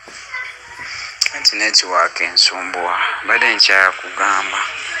anti netiwaaka ensumbuwa badde nkyala kugamba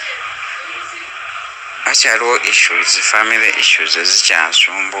akyaliwo issues family issues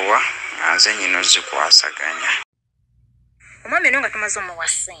ezikyansumbuwa nga nze nyino zikwasaganya omwami ono nga tumaze omuwa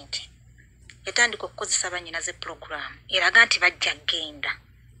ssente yatandika okukozesa bannyina z'epulogulaamu eraga nti bajja genda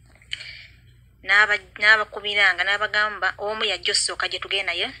n'abakubiranga n'abagamba omu yajja osooka gye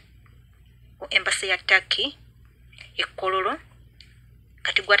tugenda naye ku embasi ya Turkey ekkololo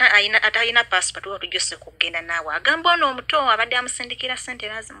kati gwe atalina passport wa tujja osooka okugenda naawe agamba ono omuto abadde amusindikira ssente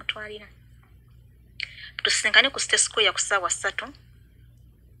era azimutwalira tusinkane ku State Square ku ssaawa 3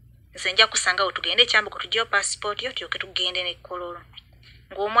 nze nja kusanga we tugende ekyambuko tujjeyo passport yo tulyoke tugende n'ekkololo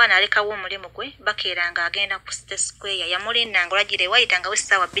ng'omwana alekawo omulimu gwe bakeeranga agenda ku State Square yamulindanga olagire wayitangawo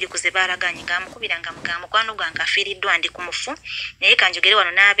essaawa 2 ku ze baalaganye ng'amukubiranga mukwano gwange afiiriddwa ndi ku mufu naye kanjogere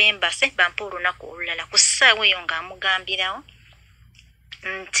wano n'ab'embase bampa olunaku olulala ku ssaawa eyo ng'amugambirawo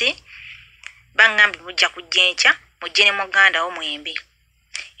nti baŋŋambye mujja kujja enkya mujje ne muganda wo mwembi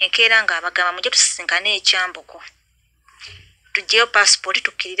enkeera ng'abagamba mujje tusisinkane ekyambuko tujjeyo passport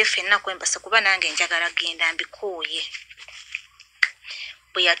tukkirire ffenna ku embase kuba nange njagala genda mbikooye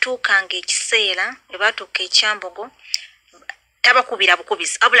bwe yatuukanga ekiseera bwe baatuuka ekyambogo tabakubira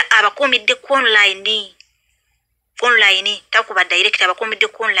bukubizi abula abakuumidde ku online takuba direct abakuumidde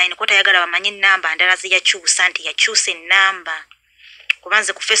ku online ko tayagala bamanye ennamba ndala ziyakyusa nti yakyusa ennamba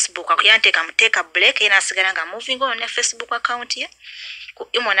kubanze ku Facebook yanteeka muteeka break yena asigala nga moving on ne Facebook account ye ku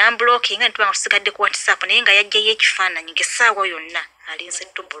imo na blocking nga ntubanga tusigadde ku WhatsApp naye nga yajjayo ekifaananyi ng'essaawa yonna alinze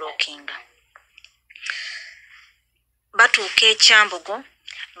tu blocking batuuka ekyambogo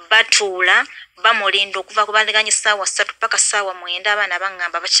batuula bamulinda okuva ku baliganya essaawa 3 paka ssaawa 9 abaana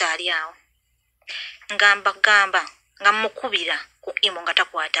baŋŋamba bakyali awo ngamba nga mukubira ku imo nga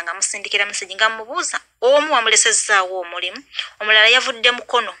takwata nga musindikira message nga mubuuza omu wamulesezaawo omulimu omulala yavudde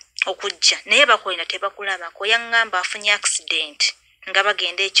mukono okujja naye bakoina tebakulaba ko yangamba afunye accident nga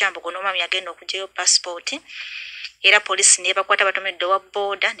bagenda ekyambuko n'omwami agenda okujjayo passport era polisi ne bakwata batomedde wa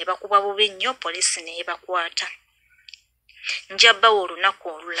boda ne bakubwa bubi nnyo polisi ne bakwata njabbawo olunaku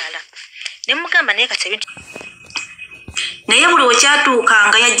olulala ne mugamba naye kati ebintu naye buli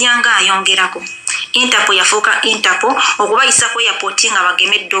wekyatuukanga yajjanga ayongerako Interpol yafuuka Interpol okubayisa ku airport nga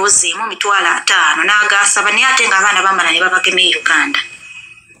bageme doozi mu 5,000 n'agasaba naye ate nga abaana bamala ne babageme Uganda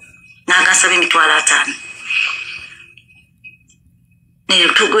n'agasaba 5,000 ne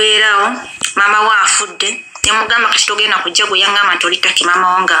tugwerawo mama wa afudde yamugamba kati togenda kujja gwe yangamba nti olitaki mama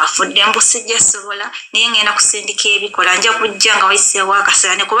wange afudde mbusijja sobola naye ngenda kusindika ebikola nja kujja nga wayiseewo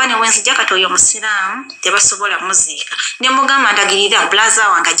akaseera ne kuba ne wenzijja kati oyo musiraamu tebasobola muziika ne mugamba ndagirira blaza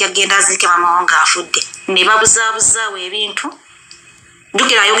wange ajja kgenda aziike mama wange afudde ne babuzaabuzaawo ebintu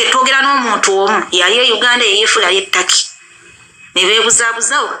ddukira twogera n'omuntu omu yali e Uganda eyeefula y'ettaki ne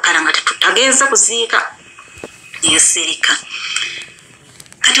beebuzaabuzaawo kakala nga tetutagenza kuziika yesirika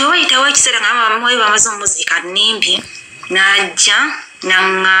kati wayitawo ekiseera nga mama we bamaze omuziika nimbi n'ajja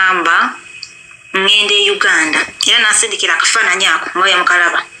n'aŋŋamba ŋŋenda e Uganda era n'asindikira akafaananyi ako mwoyo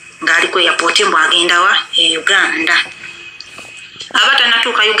mukalaba ng'ali ku airport mbw agenda wa e Uganda aba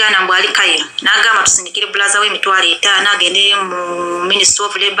tanatuuka Uganda mbw ali Cairo n'agamba tusindikire bulaza we 5,000 agende mu Ministry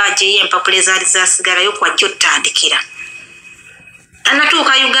of Labour agyeyo empapula ezaali zaasigalayo kwajja otutandikira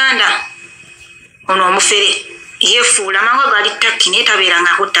tanatuuka Uganda ono omufere yefuula mango gali takki naye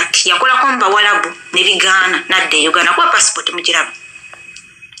tabeerangako takki yakolako mu bawalabu ne bigaana nadde e Uganda kuba passport mugiraba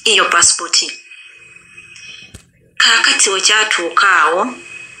iyo passport kaakati wekyatuuka awo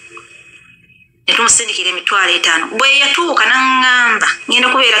ne tumusindikira 5,000 bwe yatuuka n'aŋŋamba ngenda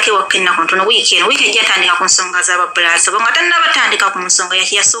kubeerako ewaka ennaku ntono wiiki eno wiiki ejja ntandika ku nsonga z'ababulaasa bonga tannabatandika ku nsonga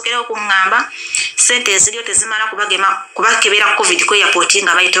yasookerawo kuŋŋamba sente eziryo tezimala kubakebera covid ku airport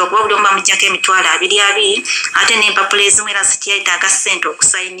nga bayitawo kuba buli omu bamuggyako 20,000 ate n'empapula ezimu era zityayitaaga ssente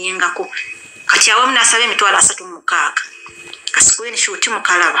okusayiningako kati awamu n'asaba 36,000 screenshot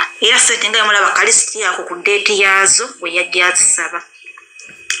mukalaba era ssente nga yamulaba kalisiti yako ku deeti yaazo bwe yajja azisaba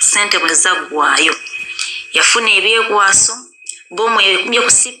sente bwe zaggwayo yafuna ebyekwaso bomu ekumye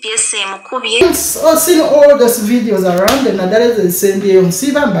ku CPS emukubye. Seen all those videos around and naddala ezisembyeyo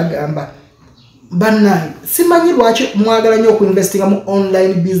nsiba mbagamba bannaye simanyi lwaki mwagala nnyo okuinvestinga mu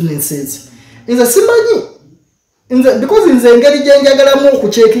online businesses nze simanyi because nze engeri gye njagalamu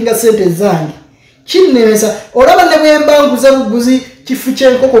okucekinga sente zange kinnemesa olaba ne bwembanguza buguzi kifu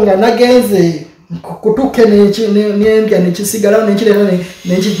ky'enkoko nga nagenze kutuke n'empya nekisigalawo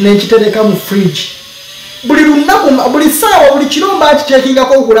nekitereka mu fridge buli lunaku buli ssaawa buli kiro mba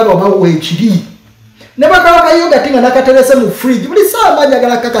kiceekingako okulaba oba weekiri ne bakawakayo gati nga nakaterese mu fridge buli ssaawa mba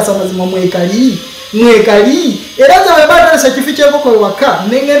njagala kakasa mazima mwekali era nze weba nteresa ekifi ky'enkoko ewaka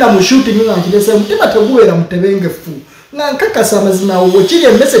nengenda mu shooting nga nkirese mutima tegubeera mutebengefu nga nkakasa amazima wekiri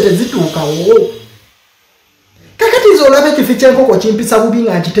emmese tezituukawo kakati nze olaba ekifi ky'enkoko kimpisa bubi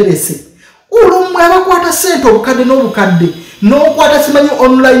nga nkiterese olumwe abakwata sente obukadde n'obukadde n'okwata simanyi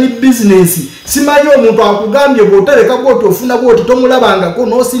online business simanyi omuntu akugambye bw'otereka bw'oti ofuna bw'oti tomulabangako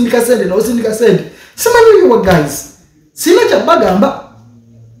n'osindika sente simanyi you guys sina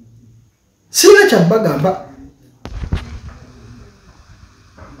kyabagamba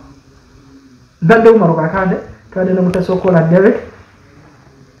ndadde umaruka kade ne mutasa okola Derek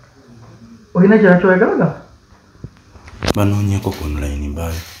oyina kyakyoyagalaga banonyeko ku online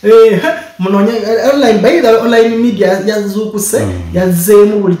mbayo munonya online bayi online media yazukuse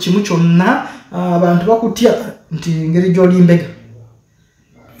yazemu buli kimu kyonna abantu bakutya nti ngeri gyolimbega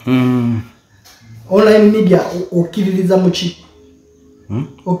online media okiririza muki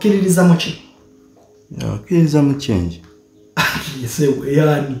okiririza mu change yesewe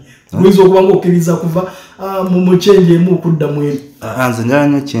yani mwizo kubanga okiriza kuva mu change emu okudda mwenu anze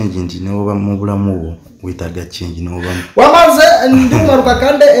nganyo change nti noba mu bulamu bwo witaga change noba wamaze ndimaruka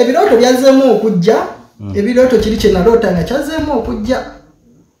kande ebiroto byazemu okujja ebiroto kiri kyenalota nga kyazemu okujja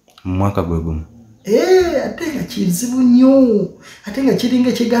mu mwaka gwe gumu ate nga kizibu nnyo ate nga kiringa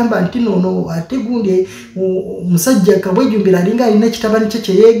ekigamba nti nono ate gundi omusajja kabwejumbira alinga alina ekitabani kye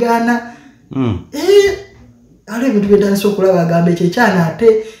kyeyeegaana ale ebintu byentandisa okulaba agamba ekyekyana ate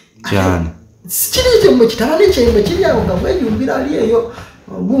kiri ekyo kitabani kyembe kiri awo nga bwejumbira ali eyo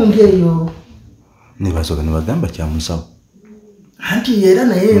gundi eyo nibasoka nibagamba kyamusawo anti era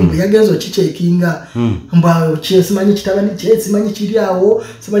naye mbu yagenza okicekinga mbwa simanyi kitabani kye simanyi kiri awo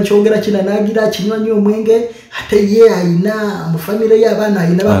simanyi kyogera kinanagira kinywanyi omwenge ate ye ayina mu famire y'abaana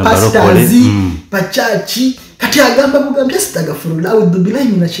ayina bapastors bachachi kati kati agamba bugambye sitagafurula a'udhu billahi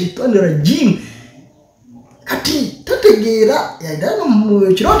minash shaitani rajim kati tategeera yadano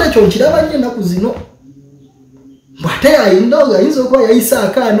mu kironda kyo kirabanye naku zino mbate ayindoga ayinza okuba yayisa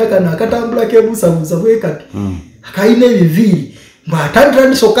akaana kana akatambula kebusabuza bwe kati akaine ebiviri mbwatandira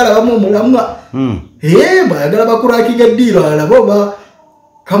nisokala bamu omulamwa bayagala bakurakinga eddiiro alaba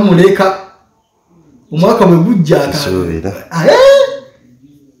kamuleka omwaka bwe gujja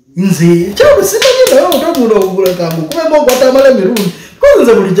nze kyalo simanyi naye otaguno ogulakangu kubemba okwata amala emirundi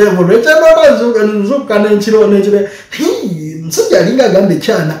konze buli kyalo nzokukana enkiro nekire nsajja alinga agamba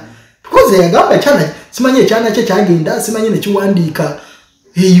ekyana koze yagamba ekyana simanyi ekyana kye kyagenda simanyi nekiwandiika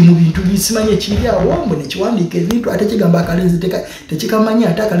mu bintu bisimanyi ekiri awo mbu nekiwandiika ebintu ate kigamba akalenzi tekikamanyi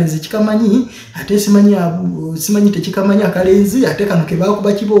ate akalenzi kikamanyi ate simanyi tekikamanyi akalenzi ate kano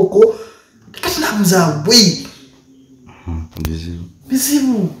kebakuba kibooko tekatinabuza bwe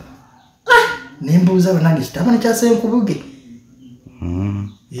bizibu nembuuza banange kitabani kya Senkubuge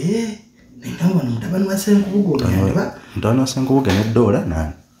nenanga mutabani wa Senkubuge mutabani wa Senkubuge nedoola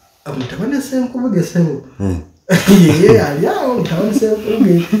nani mutabani wa Senkubuge sebo ali awo mutabani wa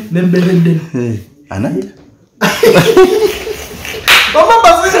Senkubuge nemberedde anata mama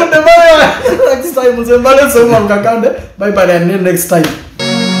basizo never next time mzembale sema mkakande bye bye and next time